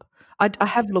it up. I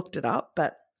have looked it up,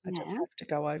 but I just have to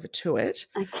go over to it.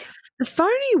 Okay. The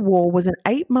Phony War was an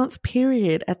 8-month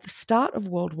period at the start of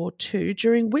World War II,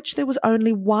 during which there was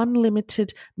only one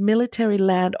limited military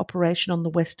land operation on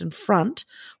the Western Front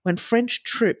when French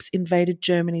troops invaded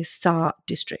Germany's Saar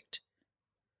district.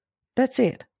 That's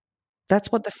it.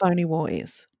 That's what the Phony War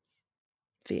is.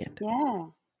 The end. Yeah.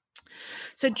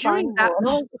 So during that,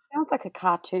 it sounds like a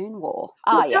cartoon war.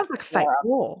 It sounds like a fake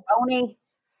war. Phony.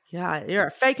 Yeah, you're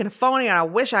a fake and a phony, and I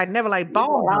wish I'd never laid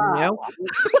bones on you.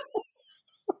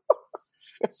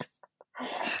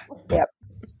 Yep.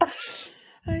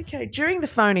 Okay. During the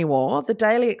Phony War, the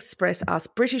Daily Express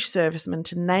asked British servicemen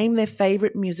to name their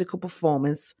favourite musical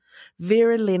performers.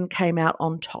 Vera Lynn came out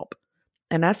on top,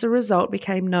 and as a result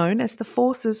became known as the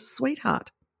Force's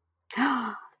sweetheart.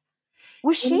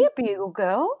 Was she a bugle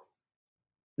girl?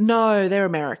 No, they're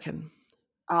American.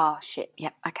 Oh, shit.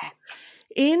 Yep. Okay.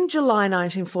 In July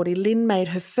 1940, Lynn made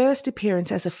her first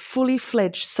appearance as a fully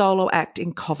fledged solo act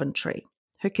in Coventry.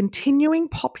 Her continuing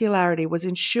popularity was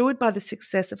ensured by the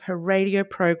success of her radio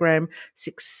program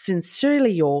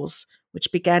Sincerely Yours,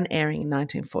 which began airing in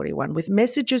 1941 with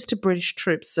messages to British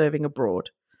troops serving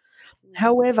abroad.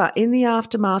 However, in the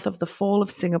aftermath of the fall of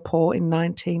Singapore in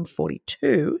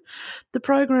 1942, the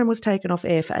program was taken off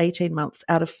air for 18 months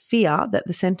out of fear that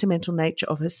the sentimental nature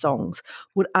of her songs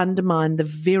would undermine the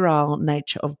virile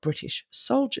nature of British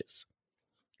soldiers.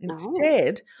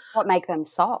 Instead... What make them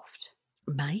soft?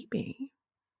 Maybe.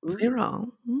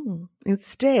 Viral.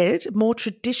 Instead, more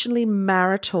traditionally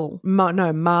martial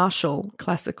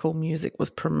classical music was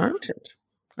promoted.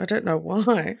 I don't know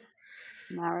why.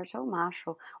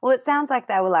 Martial. Well, it sounds like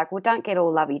they were like, well, don't get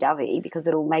all lovey-dovey because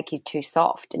it'll make you too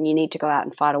soft and you need to go out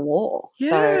and fight a war.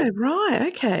 Yeah, right,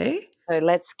 okay. So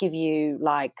let's give you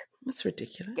like... That's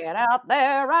ridiculous. Get out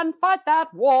there and fight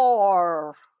that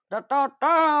war. Da, da,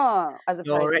 da, as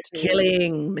opposed to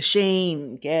killing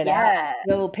machine. Get out,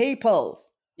 kill people.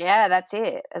 Yeah, that's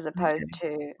it. As opposed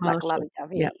to like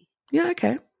lovey-dovey. Yeah,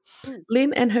 okay.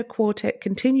 Lynn and her quartet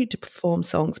continued to perform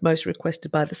songs most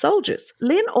requested by the soldiers.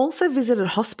 Lynn also visited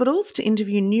hospitals to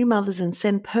interview new mothers and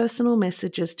send personal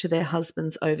messages to their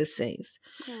husbands overseas.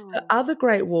 Her other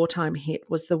great wartime hit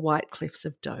was The White Cliffs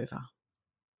of Dover.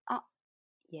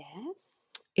 Yes.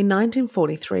 In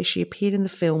 1943, she appeared in the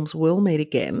films We'll Meet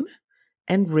Again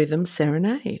and Rhythm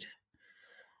Serenade.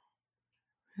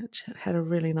 It had a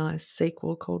really nice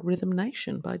sequel called Rhythm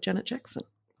Nation by Janet Jackson.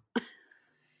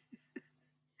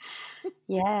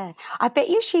 Yeah. I bet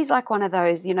you she's like one of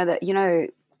those, you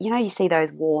see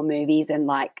those war movies and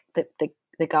like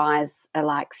the guys are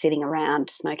like sitting around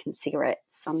smoking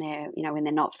cigarettes on their, when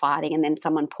they're not fighting, and then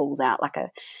someone pulls out like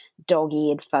a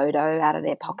dog-eared photo out of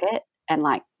their pocket and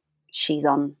like she's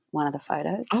on one of the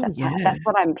photos. That's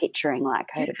what I'm picturing, like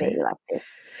her to be like this.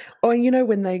 Oh,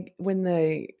 when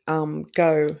they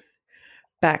go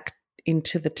back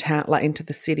into the town, like into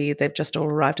the city, they've just all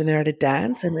arrived and they're at a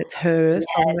dance and it's her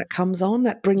song that comes on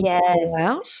that brings them all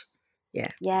out. Yeah.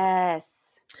 Yes.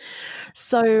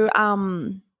 So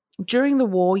during the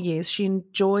war years, she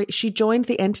joined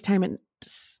the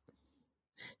Entertainment's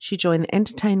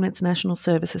National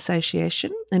Service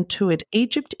Association and toured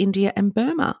Egypt, India and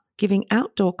Burma, giving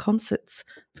outdoor concerts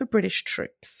for British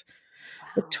troops.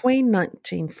 Wow. Between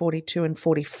 1942 and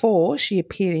 44, she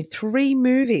appeared in 3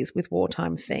 movies with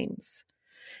wartime themes.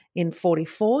 In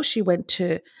 44, she went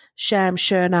to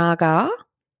Shamshernagar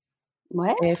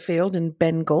airfield in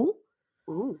Bengal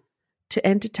to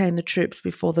entertain the troops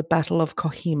before the Battle of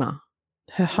Kohima.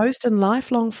 Her host and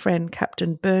lifelong friend,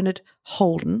 Captain Bernard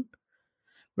Holden,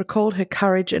 recalled her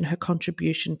courage and her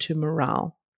contribution to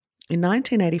morale. In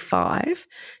 1985,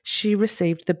 she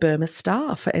received the Burma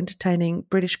Star for entertaining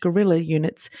British guerrilla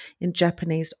units in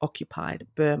Japanese-occupied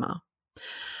Burma.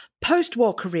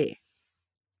 Post-war career.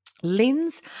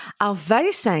 Lynn's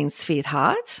Alvare Sang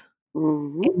Sweetheart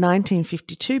in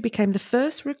 1952 became the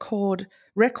first record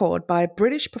by a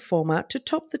British performer to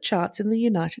top the charts in the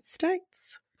United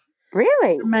States.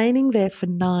 Really? Remaining there for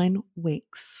 9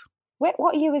 weeks.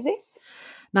 What year was this?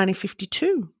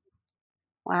 1952.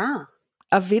 Wow.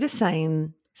 Avida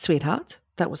Sang Sweetheart,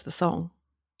 that was the song.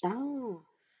 Oh.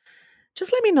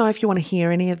 Just let me know if you want to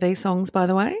hear any of these songs, by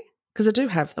the way, because I do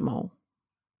have them all.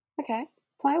 Okay,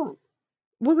 play one.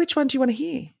 Well, which one do you want to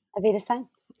hear? Avida Sang.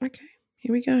 Okay,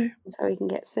 here we go. So we can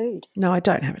get sued. No, I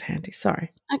don't have it handy,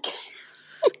 sorry. Okay.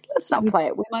 Let's not play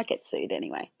it. We might get sued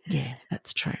anyway. Yeah,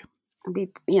 that's true. It'll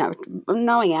be,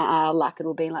 knowing our luck,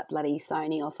 it'll be like bloody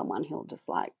Sony or someone who'll just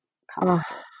like come up.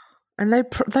 And they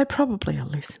probably are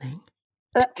listening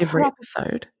to every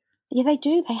episode. Yeah, they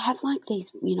do. They have like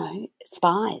these,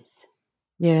 spies.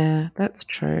 Yeah, that's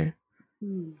true.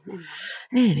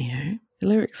 Anyhow, the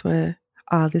lyrics were,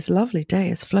 this lovely day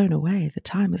has flown away. The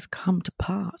time has come to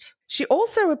part. She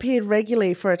also appeared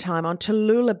regularly for a time on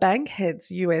Tallulah Bankhead's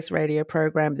US radio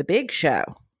program, The Big Show.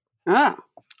 Oh,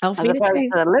 as opposed to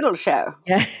The Little Show.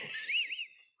 Yeah.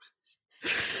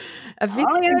 I'm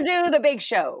going to do The Big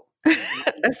Show.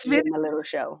 The Little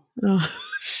Show. Oh,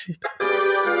 shit.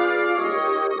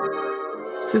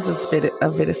 This is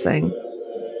Avida Sang.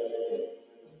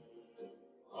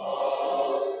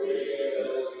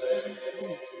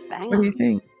 What do you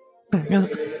think? Bang up.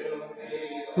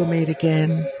 We'll meet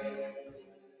again.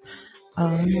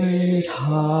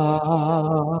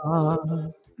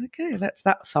 Okay, that's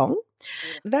that song.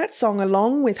 That song,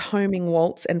 along with Homing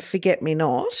Waltz and Forget Me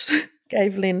Not,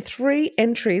 gave Lynn 3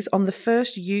 entries on the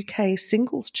first UK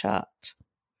singles chart.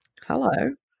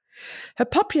 Hello. Her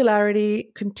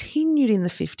popularity continued in the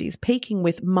 50s, peaking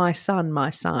with My Son, My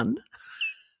Son,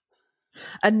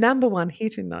 a number 1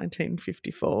 hit in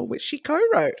 1954, which she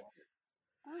co-wrote.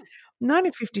 In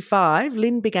 1955,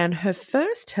 Lynn began her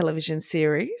first television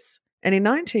series, and in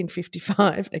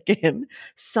 1955, again,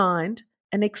 signed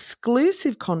an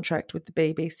exclusive contract with the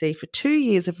BBC for 2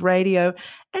 years of radio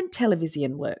and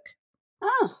television work.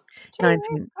 Oh,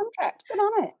 2-year contract. Good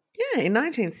on it. Yeah, in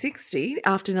 1960,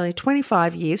 after nearly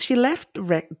 25 years, she left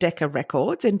Decca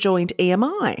Records and joined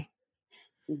EMI.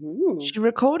 Mm-hmm. She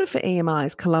recorded for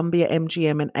EMI's Columbia,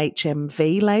 MGM and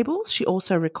HMV labels. She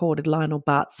also recorded Lionel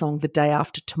Bart's song The Day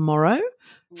After Tomorrow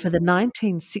for the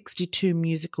 1962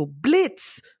 musical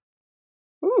Blitz.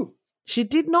 Mm. She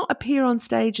did not appear on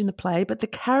stage in the play, but the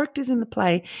characters in the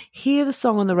play hear the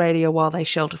song on the radio while they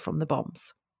shelter from the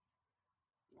bombs.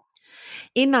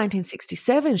 In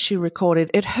 1967, she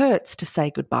recorded It Hurts to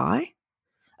Say Goodbye,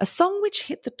 a song which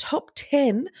hit the top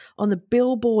 10 on the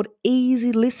Billboard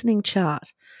Easy Listening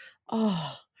chart.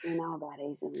 Oh, You know about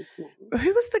easy listening.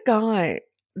 who was the guy,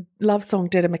 Love Song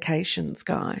Dedications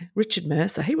guy? Richard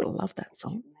Mercer. He would have loved that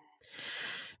song.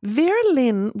 Vera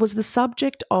Lynn was the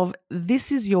subject of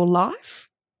This Is Your Life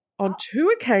on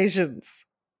 2 occasions.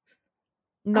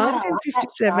 God, I love that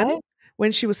 1957, show.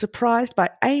 when she was surprised by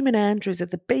Eamon Andrews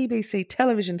at the BBC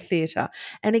Television Theatre,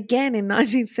 and again in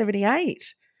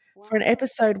 1978 for an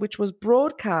episode which was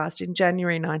broadcast in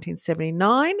January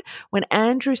 1979 when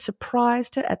Andrews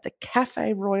surprised her at the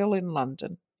Café Royal in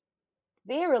London.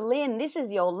 Vera Lynn, This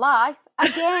Is Your Life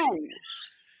again.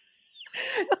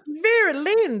 Vera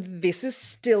Lynn, this is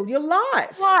still your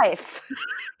life. Life.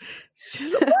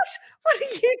 She's like, what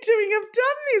are you doing? I've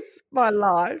done this, my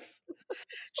life.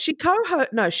 She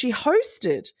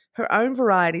hosted her own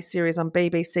variety series on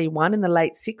BBC One in the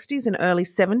late 60s and early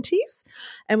 70s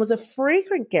and was a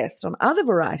frequent guest on other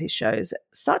variety shows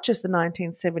such as the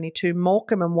 1972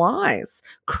 Morecambe and Wise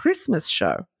Christmas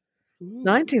show.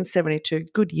 1972,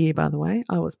 good year, by the way,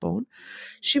 I was born.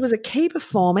 She was a key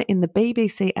performer in the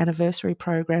BBC anniversary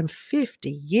program 50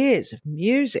 Years of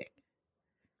Music.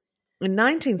 In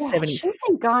 1970, She's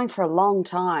been going for a long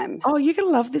time. oh, you're going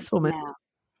to love this woman. Now.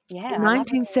 Yeah. In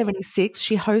 1976,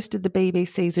 she hosted the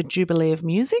BBC's A Jubilee of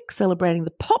Music, celebrating the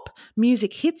pop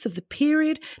music hits of the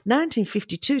period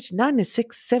 1952 to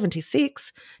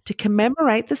 1976 to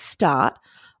commemorate the start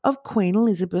of Queen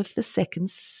Elizabeth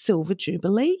II's Silver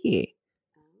Jubilee year.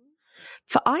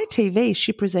 For ITV,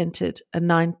 she presented a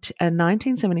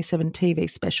 1977 TV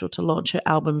special to launch her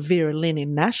album Vera Lynn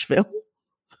in Nashville.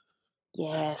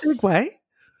 Yes. Segue.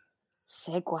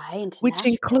 Into Which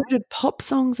Nashville. included pop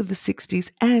songs of the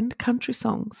 60s and country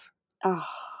songs. Oh,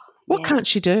 What yes. can't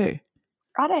she do?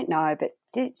 I don't know, but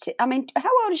how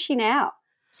old is she now?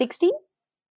 60?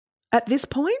 At this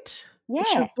point? Yeah.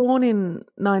 She was born in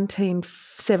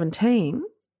 1917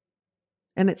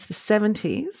 and it's the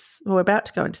 70s. We're about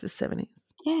to go into the 70s.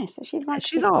 Yeah, so she's like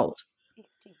She's 50. old.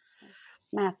 60.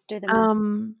 Maths, do the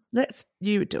math.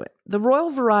 You do it. The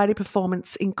Royal Variety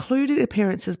performance included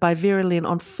appearances by Vera Lynn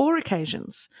on 4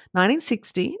 occasions,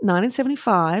 1960,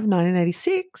 1975,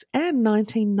 1986 and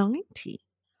 1990.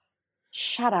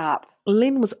 Shut up.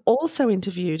 Lynn was also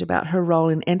interviewed about her role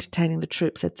in entertaining the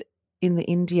troops in the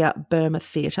India-Burma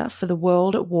Theatre for the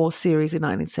World at War series in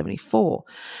 1974.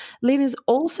 Lynn is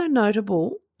also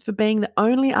notable for being the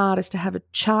only artist to have a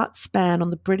chart span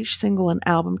on the British single and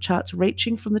album charts,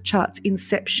 reaching from the chart's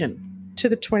inception to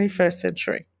the 21st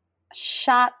century.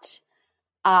 Shut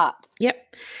up.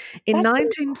 Yep. In That's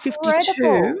 1952,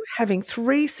 incredible. having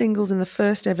 3 singles in the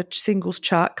first ever singles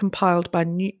chart compiled by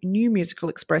New Musical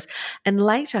Express, and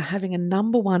later having a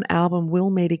number 1 album,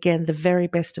 We'll Meet Again, the very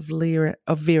best of Vera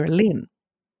Lynn.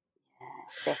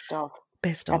 Best of.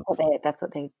 Best of. That's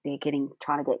what they're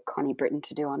trying to get Connie Britton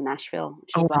to do on Nashville.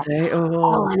 She's Oh, like, oh.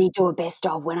 I'll only do a best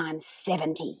of when I'm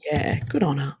 70. Yeah, good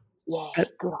on her. Yeah, But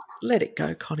good on her. let it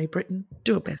go, Connie Britton.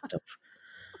 Do a best of.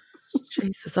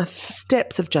 Jesus,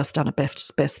 Steps have just done a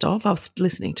best of. I was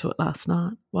listening to it last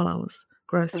night while I was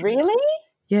grocery. Really?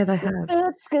 Yeah, they have.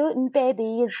 Good scooting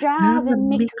baby is driving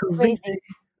me crazy.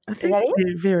 I think that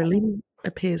it? Vera Lynn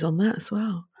appears on that as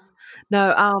well.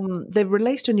 No, they've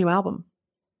released a new album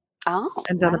Oh,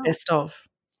 and done a wow. best of.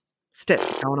 Steps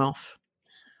are going off.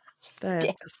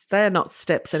 They're not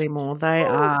Steps anymore. They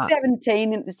are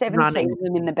 17 running. of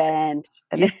them in the band.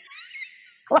 And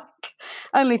like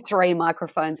only 3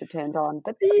 microphones are turned on,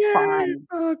 but that's fine.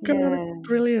 Oh, God, Yeah.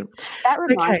 brilliant. That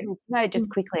reminds Okay. me,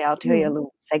 just quickly, I'll tell you a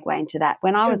little segue into that.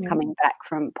 When I was coming back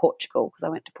from Portugal, because I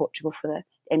went to Portugal for the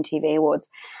MTV Awards,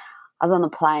 I was on the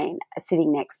plane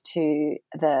sitting next to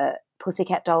the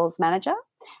Pussycat Dolls manager,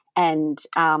 and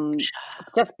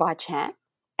just by chance,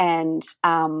 and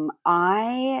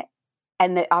I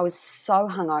was so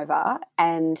hungover,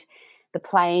 and there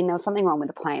was something wrong with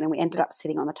the plane, and we ended up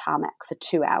sitting on the tarmac for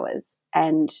 2 hours.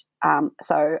 And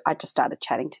so I just started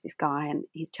chatting to this guy, and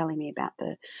he's telling me about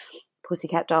the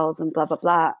Pussycat Dolls and blah, blah,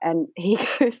 blah. And he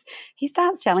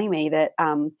starts telling me that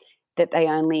that they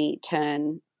only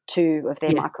turn 2 of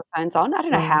their microphones on. I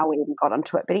don't know how we even got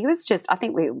onto it, but he was I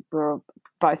think we were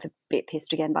both a bit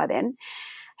pissed again by then.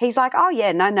 He's like, oh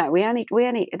yeah, no, we only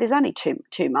there's only two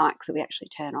mics that we actually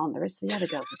turn on. The rest of the other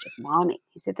girls are just miming.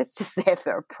 He said that's just there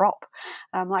for a prop.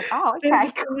 And I'm like, oh, They're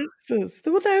okay. the dancers. They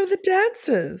were the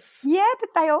dancers. Yeah, but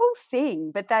they all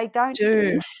sing, but they don't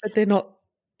sing. But they're not.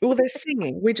 Well, they're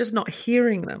singing. We're just not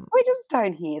hearing them. We just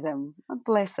don't hear them.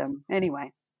 Bless them.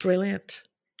 Anyway, Brilliant.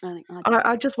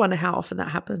 I just wonder how often that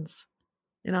happens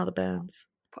in other bands.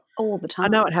 All the time. I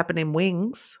know it happened in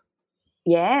Wings.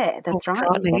 Yeah, that's right.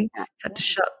 Courtney had to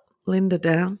shut Linda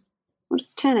down. Well,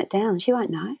 just turn it down. She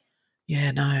won't know.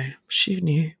 Yeah, no, she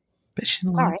knew, but she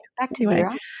didn't. Sorry, back to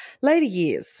Vera. Later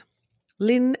years,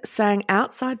 Lynn sang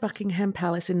outside Buckingham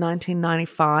Palace in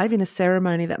 1995 in a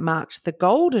ceremony that marked the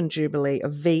Golden Jubilee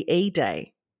of VE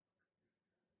Day.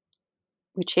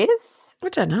 Which is? I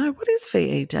don't know. What is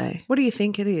VE Day? What do you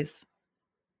think it is?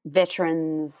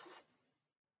 Veterans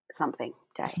something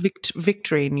day.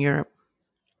 Victory in Europe.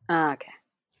 Okay.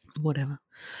 Whatever.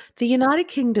 The United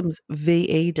Kingdom's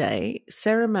VE Day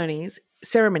ceremonies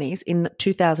in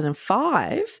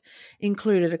 2005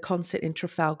 included a concert in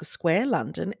Trafalgar Square,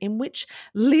 London, in which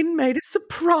Lynn made a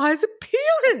surprise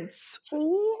appearance.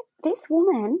 This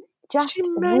woman just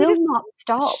will not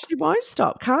stop. She won't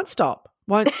stop. Can't stop.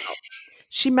 Won't stop.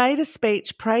 She made a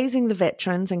speech praising the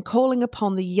veterans and calling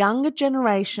upon the younger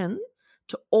generation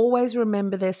to always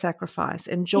remember their sacrifice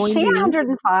and join in. Is she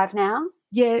 105 now?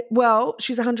 Yeah, well,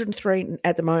 she's 103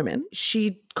 at the moment.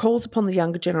 She calls upon the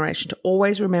younger generation to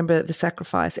always remember the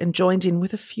sacrifice and joined in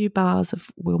with a few bars of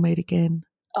We'll Meet Again.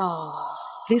 Oh.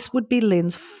 This would be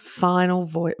Lynn's final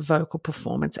vocal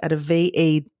performance at a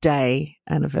VE Day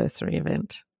anniversary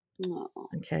event. Oh.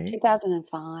 Okay.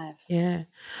 2005. Yeah.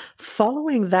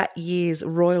 Following that year's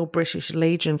Royal British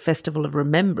Legion Festival of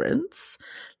Remembrance,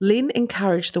 Lynn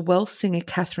encouraged the Welsh singer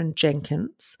Catherine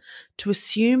Jenkins to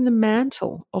assume the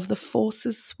mantle of the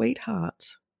force's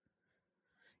sweetheart.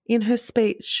 In her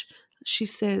speech, she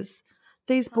says,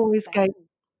 these boys gave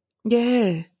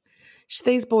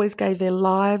their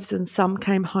lives and some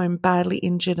came home badly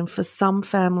injured, and for some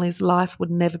families life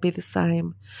would never be the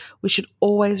same. We should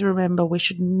always remember, we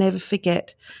should never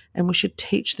forget, and we should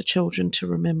teach the children to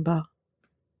remember.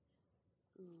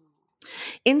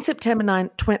 In September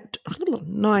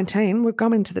 19, we're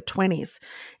coming to the 20s.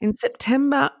 In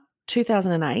September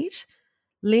 2008,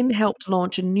 Lynn helped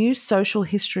launch a new social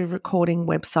history recording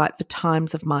website, The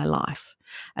Times of My Life,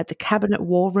 at the Cabinet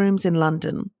War Rooms in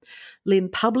London. Lynn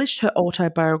published her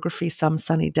autobiography, Some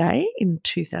Sunny Day, in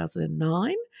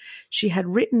 2009. She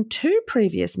had written 2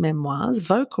 previous memoirs,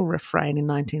 Vocal Refrain in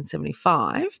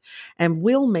 1975 and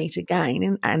We'll Meet Again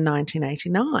in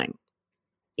 1989.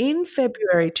 In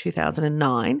February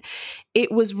 2009,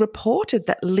 it was reported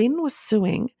that Lynn was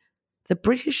suing the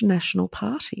British National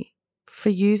Party for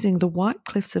using the White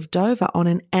Cliffs of Dover on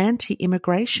an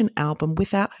anti-immigration album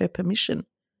without her permission.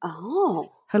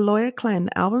 Oh. Her lawyer claimed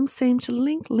the album seemed to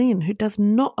link Lynn, who does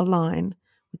not align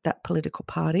with that political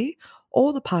party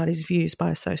or the party's views by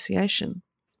association.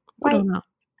 Wait,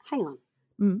 hang on.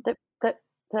 The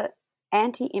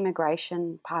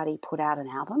anti-immigration party put out an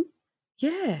album?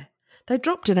 Yeah. They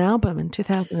dropped an album in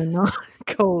 2009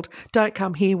 called Don't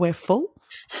Come Here, We're Full.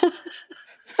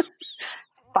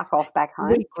 Fuck off back home.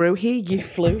 We grew here, you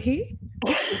flew here.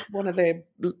 One of their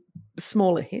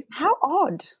smaller hits. How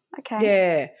odd. Okay.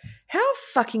 Yeah. How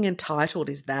fucking entitled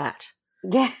is that?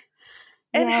 Yeah.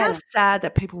 And how sad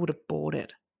that people would have bought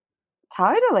it.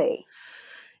 Totally.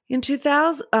 In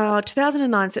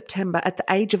 2009 September, at the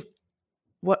age of,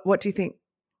 what do you think?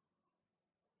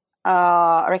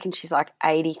 I reckon she's like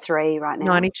 83 right now.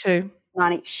 92.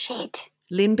 90. Shit.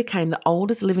 Lynn became the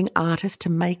oldest living artist to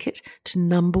make it to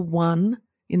number 1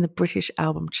 in the British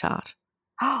album chart.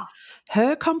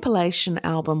 Her compilation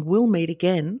album, We'll Meet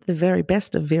Again, the very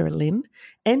best of Vera Lynn,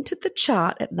 entered the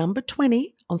chart at number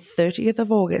 20 on 30th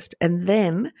of August and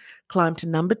then climbed to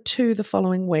number 2 the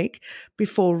following week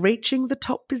before reaching the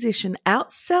top position,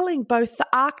 outselling both the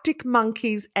Arctic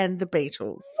Monkeys and the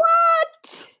Beatles.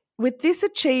 What? With this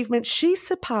achievement, she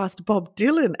surpassed Bob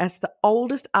Dylan as the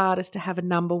oldest artist to have a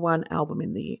number 1 album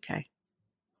in the UK.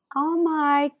 Oh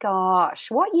my gosh.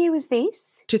 What year was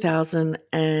this?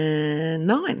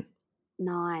 2009.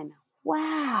 9.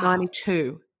 Wow.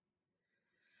 92.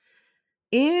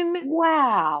 In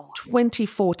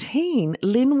 2014,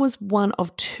 Lynn was one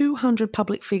of 200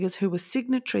 public figures who were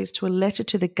signatories to a letter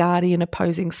to The Guardian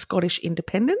opposing Scottish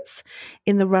independence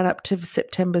in the run-up to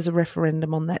September's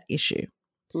referendum on that issue.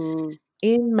 Mm.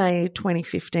 In May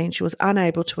 2015, she was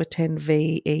unable to attend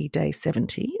VE Day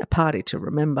 70, a party to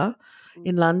remember,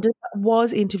 in London, but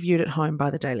was interviewed at home by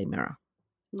the Daily Mirror.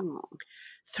 Oh.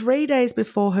 3 days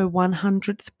before her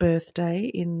 100th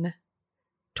birthday in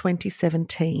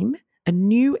 2017, A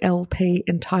new LP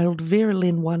entitled Vera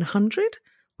Lynn 100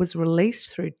 was released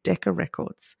through Decca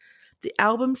Records. The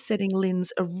album setting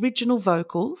Lynn's original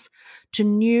vocals to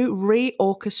new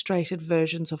reorchestrated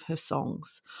versions of her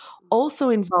songs. Also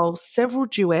involves several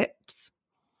duets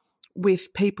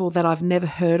with people that I've never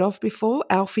heard of before: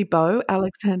 Alfie Boe,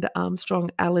 Alexander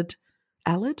Armstrong, Aled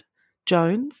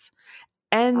Jones,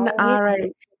 and the Oh, he's a RA.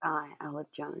 country guy, Aled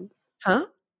Jones. Huh?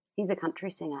 He's a country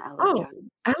singer, Aled Oh,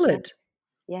 Jones. Aled.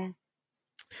 Yeah.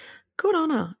 Good on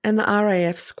her. And the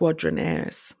RAF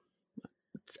Squadronaires.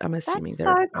 I'm assuming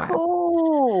That's they're so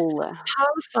cool.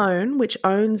 Parlophone, which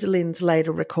owns Lynn's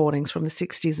later recordings from the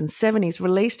 60s and 70s,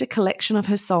 released a collection of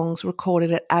her songs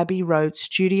recorded at Abbey Road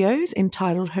Studios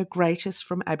entitled Her Greatest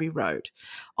from Abbey Road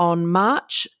on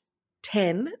March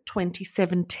 10,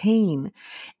 2017,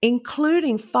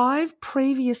 including 5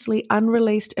 previously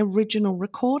unreleased original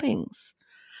recordings.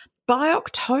 By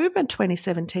October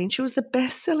 2017, she was the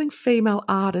best-selling female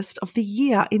artist of the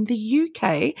year in the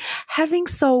UK, having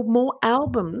sold more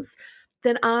albums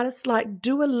than artists like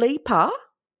Dua Lipa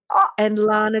and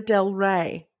Lana Del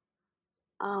Rey.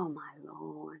 Oh, my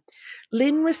Lord.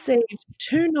 Lynn received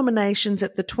 2 nominations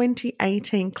at the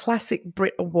 2018 Classic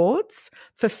Brit Awards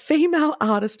for Female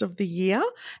Artist of the Year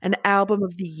and Album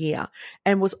of the Year,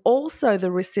 and was also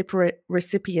the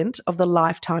recipient of the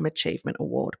Lifetime Achievement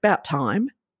Award. About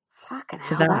time. Fucking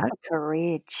hell, that's a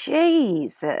career.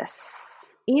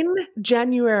 Jesus. In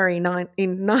January, I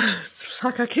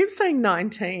keep saying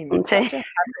 19. It's such a habit.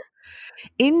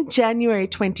 In January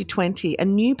 2020, a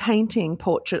new painting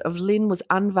portrait of Lynn was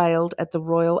unveiled at the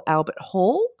Royal Albert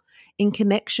Hall in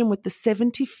connection with the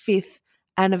 75th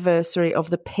anniversary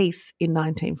of the peace in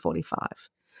 1945.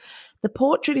 The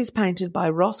portrait is painted by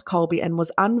Ross Colby and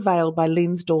was unveiled by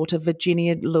Lynn's daughter,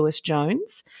 Virginia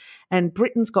Lewis-Jones, and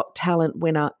Britain's Got Talent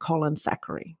winner, Colin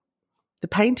Thackeray. The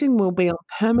painting will be on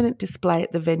permanent display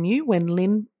at the venue where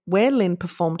Lynn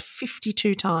performed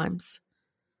 52 times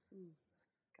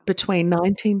between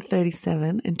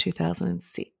 1937 and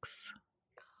 2006.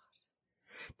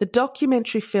 The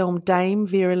documentary film Dame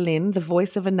Vera Lynn, The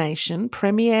Voice of a Nation,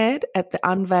 premiered at the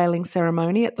unveiling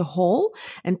ceremony at the hall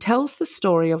and tells the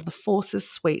story of the Force's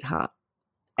sweetheart.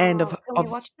 And can we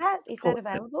watch that? Is that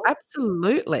available?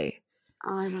 Absolutely.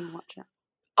 I want to watch it.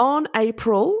 On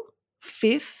April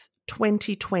 5th,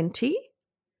 2020,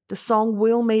 the song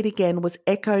We'll Meet Again was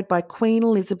echoed by Queen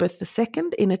Elizabeth II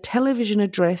in a television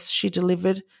address she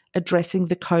delivered addressing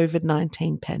the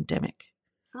COVID-19 pandemic.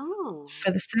 Oh.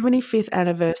 For the 75th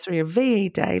anniversary of VE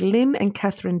Day, Lynn and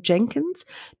Katherine Jenkins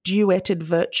duetted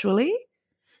virtually,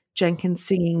 Jenkins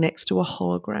singing next to a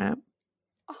hologram,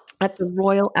 at the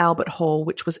Royal Albert Hall,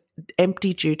 which was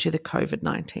empty due to the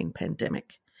COVID-19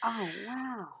 pandemic. Oh,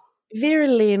 wow. Vera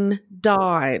Lynn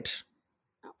died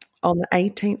on the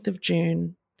 18th of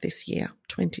June this year,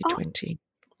 2020,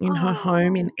 in her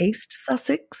home in East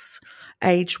Sussex,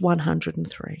 aged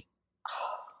 103.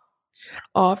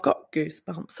 Oh, I've got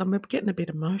goosebumps. I'm getting a bit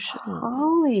emotional.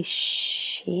 Holy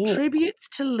shit. Tributes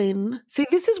to Lynn. See,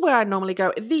 this is where I normally go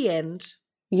at the end.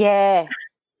 Yeah.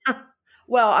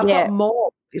 Well, I've got more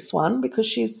of this one because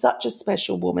she's such a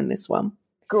special woman, this one.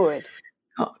 Good.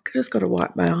 Oh, I just got to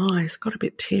wipe my eyes. Got a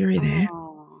bit teary there.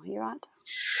 Oh, you're right.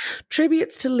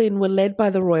 Tributes to Lynn were led by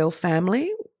the royal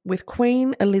family, with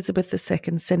Queen Elizabeth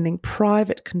II sending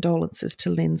private condolences to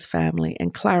Lynn's family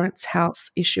and Clarence House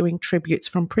issuing tributes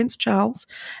from Prince Charles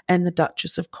and the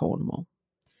Duchess of Cornwall.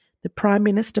 The Prime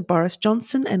Minister Boris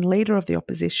Johnson and Leader of the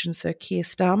Opposition Sir Keir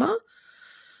Starmer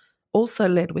also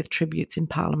led with tributes in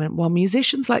Parliament, while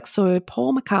musicians like Sir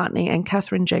Paul McCartney and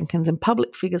Katherine Jenkins and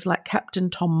public figures like Captain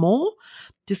Tom Moore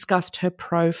discussed her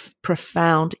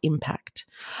profound impact.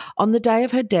 On the day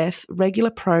of her death, regular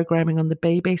programming on the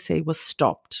BBC was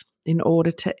stopped in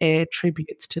order to air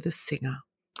tributes to the singer.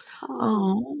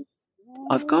 Oh,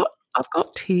 I've got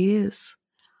tears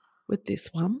with this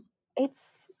one.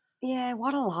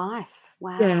 What a life.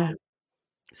 Wow. Yeah.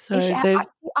 So they're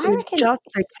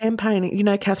campaigning. You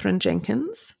know Katherine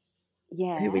Jenkins?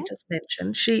 Yeah. Who we just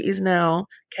mentioned. She is now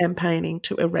campaigning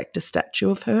to erect a statue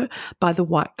of her by the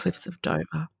White Cliffs of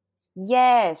Dover.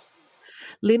 Yes.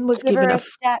 Lynn was given a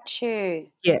statue.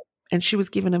 Yeah, and she was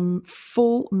given a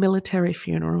full military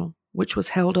funeral, which was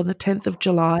held on the 10th of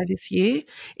July this year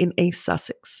in East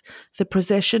Sussex. The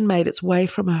procession made its way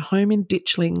from her home in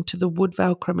Ditchling to the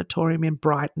Woodvale Crematorium in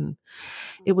Brighton.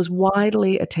 It was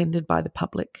widely attended by the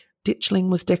public. Ditchling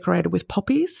was decorated with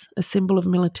poppies, a symbol of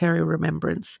military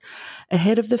remembrance.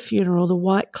 Ahead of the funeral, the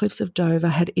White Cliffs of Dover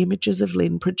had images of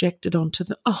Lynn projected onto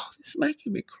the... Oh, this is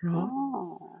making me cry.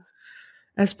 Oh.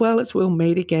 As well as We'll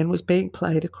Meet Again was being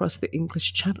played across the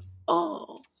English Channel.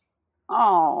 Oh.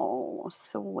 Oh,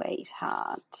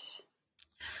 sweetheart.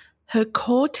 Her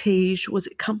cortege was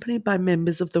accompanied by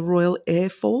members of the Royal Air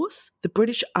Force, the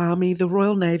British Army, the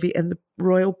Royal Navy, and the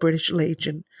Royal British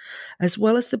Legion, as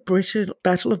well as the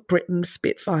Battle of Britain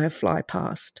Spitfire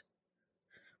flypast,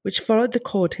 which followed the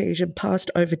cortege and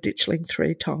passed over Ditchling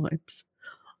 3 times.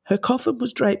 Her coffin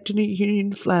was draped in a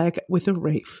Union flag with a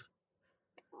wreath.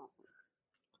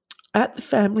 At the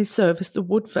family service at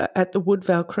the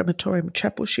Woodvale Crematorium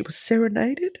Chapel, she was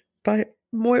serenaded by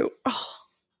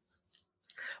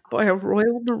a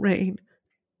Royal Marine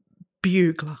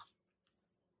bugler.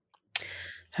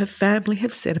 Her family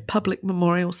have said a public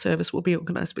memorial service will be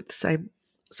organised with the same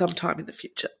sometime in the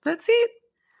future. That's it.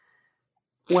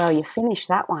 Well, you finished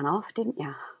that one off, didn't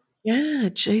you? Yeah,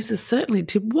 Jesus certainly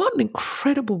did. What an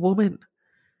incredible woman.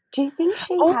 Do you think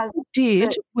she All has... she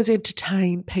did was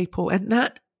entertain people, and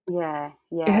that it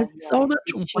has so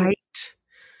much weight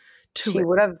to it. She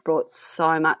would have brought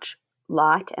so much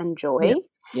light and joy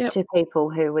to people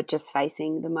who were just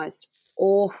facing the most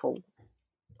awful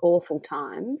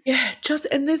times. Yeah,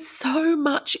 and there's so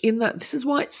much in that. This is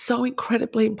why it's so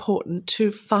incredibly important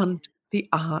to fund the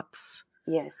arts.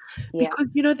 Yes. Yeah.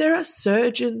 Because, there are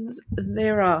surgeons and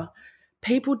there are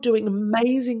people doing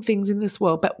amazing things in this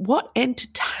world, but what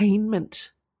entertainment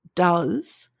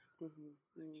does,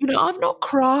 I've not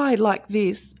cried like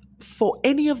this for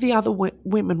any of the other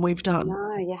women we've done.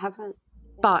 No, you haven't.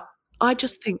 But I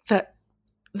just think that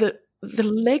the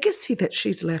legacy that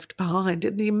she's left behind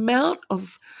and the amount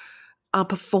of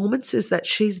performances that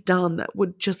she's done that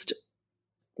would just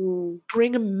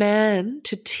bring a man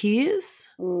to tears.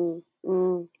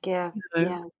 Yeah.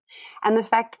 And the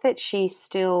fact that she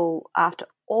still, after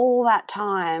all that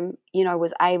time,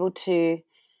 was able to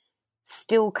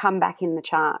still come back in the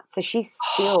charts. So she's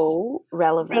still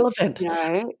relevant. To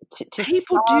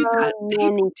people so do that.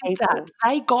 Many people.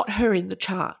 They got her in the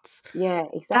charts. Yeah,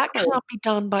 exactly. That can't be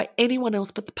done by anyone else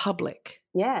but the public.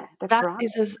 Yeah, that's right. That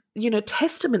is as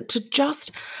testament to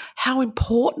just how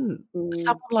important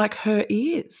someone like her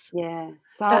is. Yeah,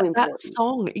 so important. That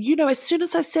song, as soon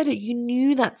as I said it, you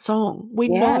knew that song. We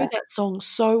know that song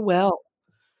so well.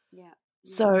 Yeah.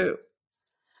 So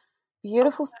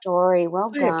beautiful story. Well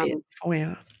done. For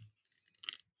you.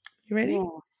 You ready?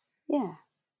 Yeah.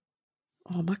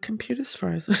 Oh, my computer's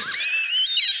frozen.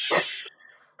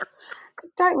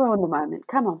 Don't ruin the moment.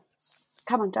 Come on,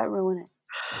 don't ruin it.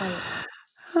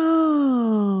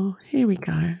 Oh, here we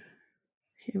go.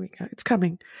 It's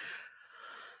coming.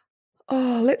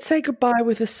 Oh, let's say goodbye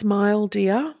with a smile,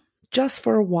 dear. Just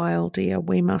for a while, dear,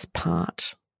 we must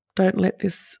part. Don't let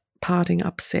this parting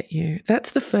upset you.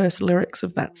 That's the first lyrics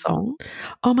of that song.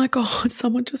 Oh, my God,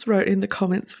 someone just wrote in the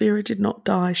comments, Vera did not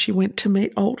die. She went to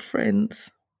meet old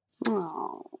friends.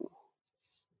 Oh.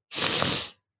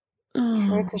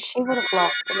 True, because she would have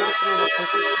lost the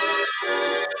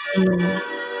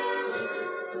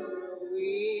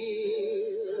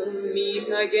We'll meet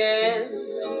again.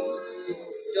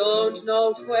 Don't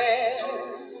know where,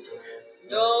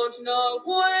 don't know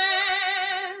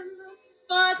when,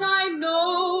 but I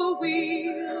know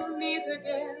we'll meet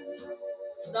again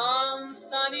some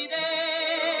sunny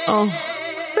day. Oh,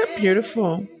 is that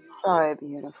beautiful? So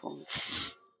beautiful.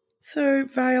 So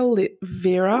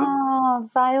Vera. Oh,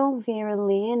 Vale Vera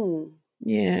Lynn.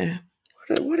 Yeah.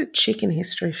 What a chick in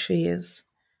history she is.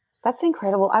 That's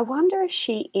incredible. I wonder if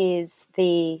she is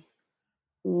the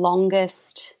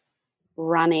longest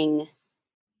running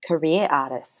career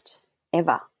artist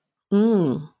ever.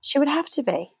 She would have to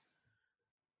be.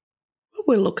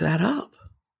 We'll look that up.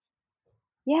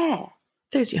 Yeah.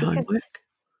 There's your homework.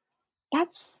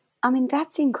 That's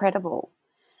incredible.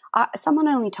 Someone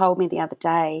only told me the other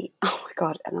day, oh my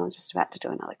God, and I was just about to do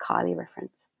another Kylie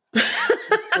reference.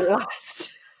 I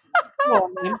realised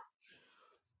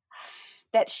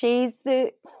that she's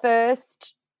the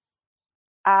first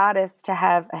artist to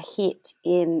have a hit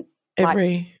in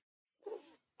every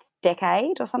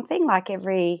decade or something, like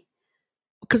every...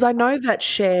 Because I know that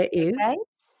Cher's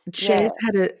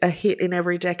had a hit in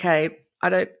every decade,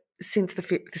 since the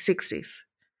 60s.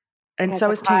 And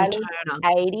so is Tina Turner.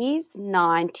 80s,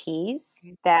 90s,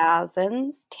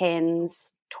 1000s,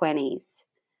 10s, 20s.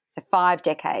 So 5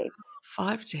 decades.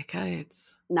 5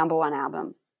 decades. Number one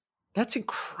album. That's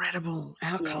incredible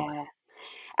outcome. Yeah.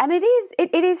 And it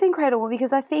is incredible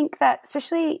because I think that,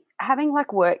 especially having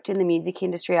worked in the music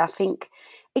industry, I think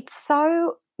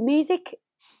music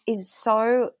is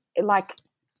so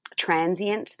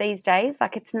transient these days.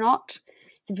 It's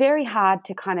very hard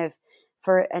to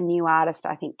for a new artist,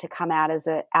 I think, to come out as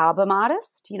an album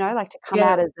artist, to come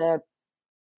out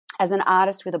as an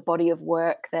artist with a body of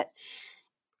work that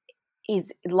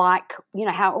is like, you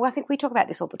know, how, well, I think we talk about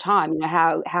this all the time, you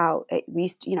know, how we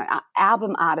used to, you know,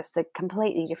 album artists are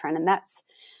completely different, and that's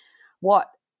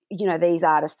what, you know, these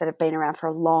artists that have been around for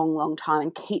a long, long time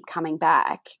and keep coming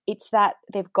back, it's that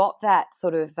they've got that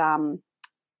sort of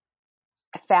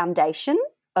foundation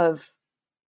of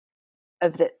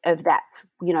that's,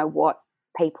 you know, what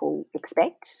people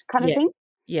expect kind of thing.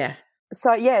 Yeah.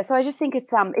 So I just think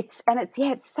it's so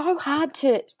hard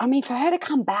to, I mean, for her to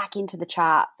come back into the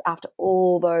charts after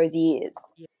all those years,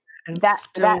 And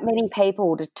that many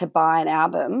people to buy an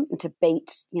album and to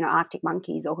beat, you know, Arctic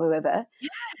Monkeys or whoever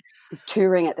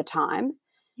touring at the time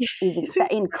is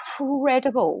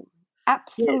incredible,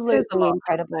 absolutely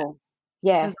incredible.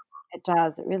 Yeah, it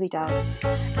does. It really does.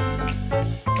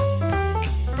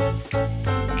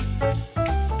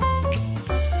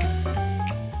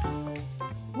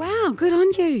 Wow, good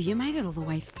on you. You made it all the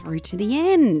way through to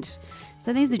the end.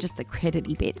 So these are just the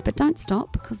credity bits, but don't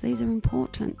stop because these are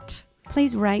important.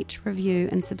 Please rate, review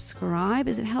and subscribe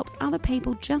as it helps other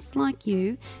people just like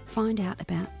you find out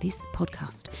about this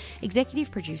podcast.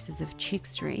 Executive producers of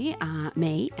Chickstery are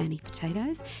me, Annie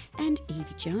Potatoes, and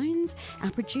Evie Jones. Our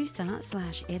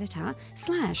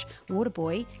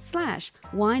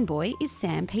producer/editor/waterboy/wineboy is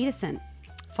Sam Peterson.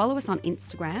 Follow us on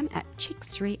Instagram at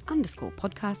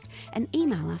chickstery_podcast and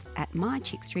email us at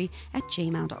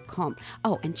mychickstery@gmail.com.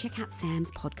 Oh, and check out Sam's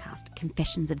podcast,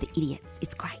 Confessions of the Idiots.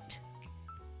 It's great.